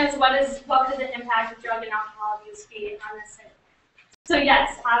question is, what could the impact of drug and alcohol abuse be on this study? So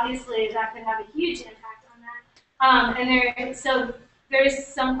yes, obviously that could have a huge impact on that. And so there's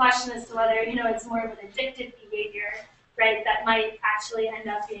some question as to whether it's more of an addictive behavior, right? That might actually end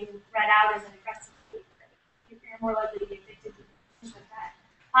up being read out as an aggressive behavior. You're more likely to be addicted to things like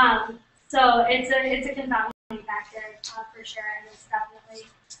that. So it's a confounding factor for sure, and it's definitely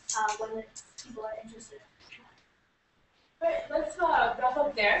one that people are interested in. All right, let's wrap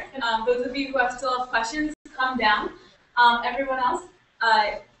up there. Those of you who still have questions, come down. Everyone else,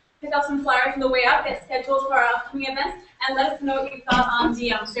 pick up some flyers on the way up, get scheduled for our upcoming events, and let us know what you thought on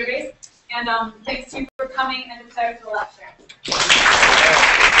the surveys. And thanks to you for coming and excited for the lecture.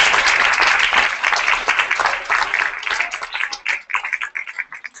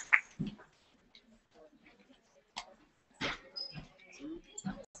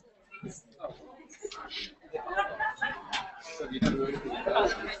 So you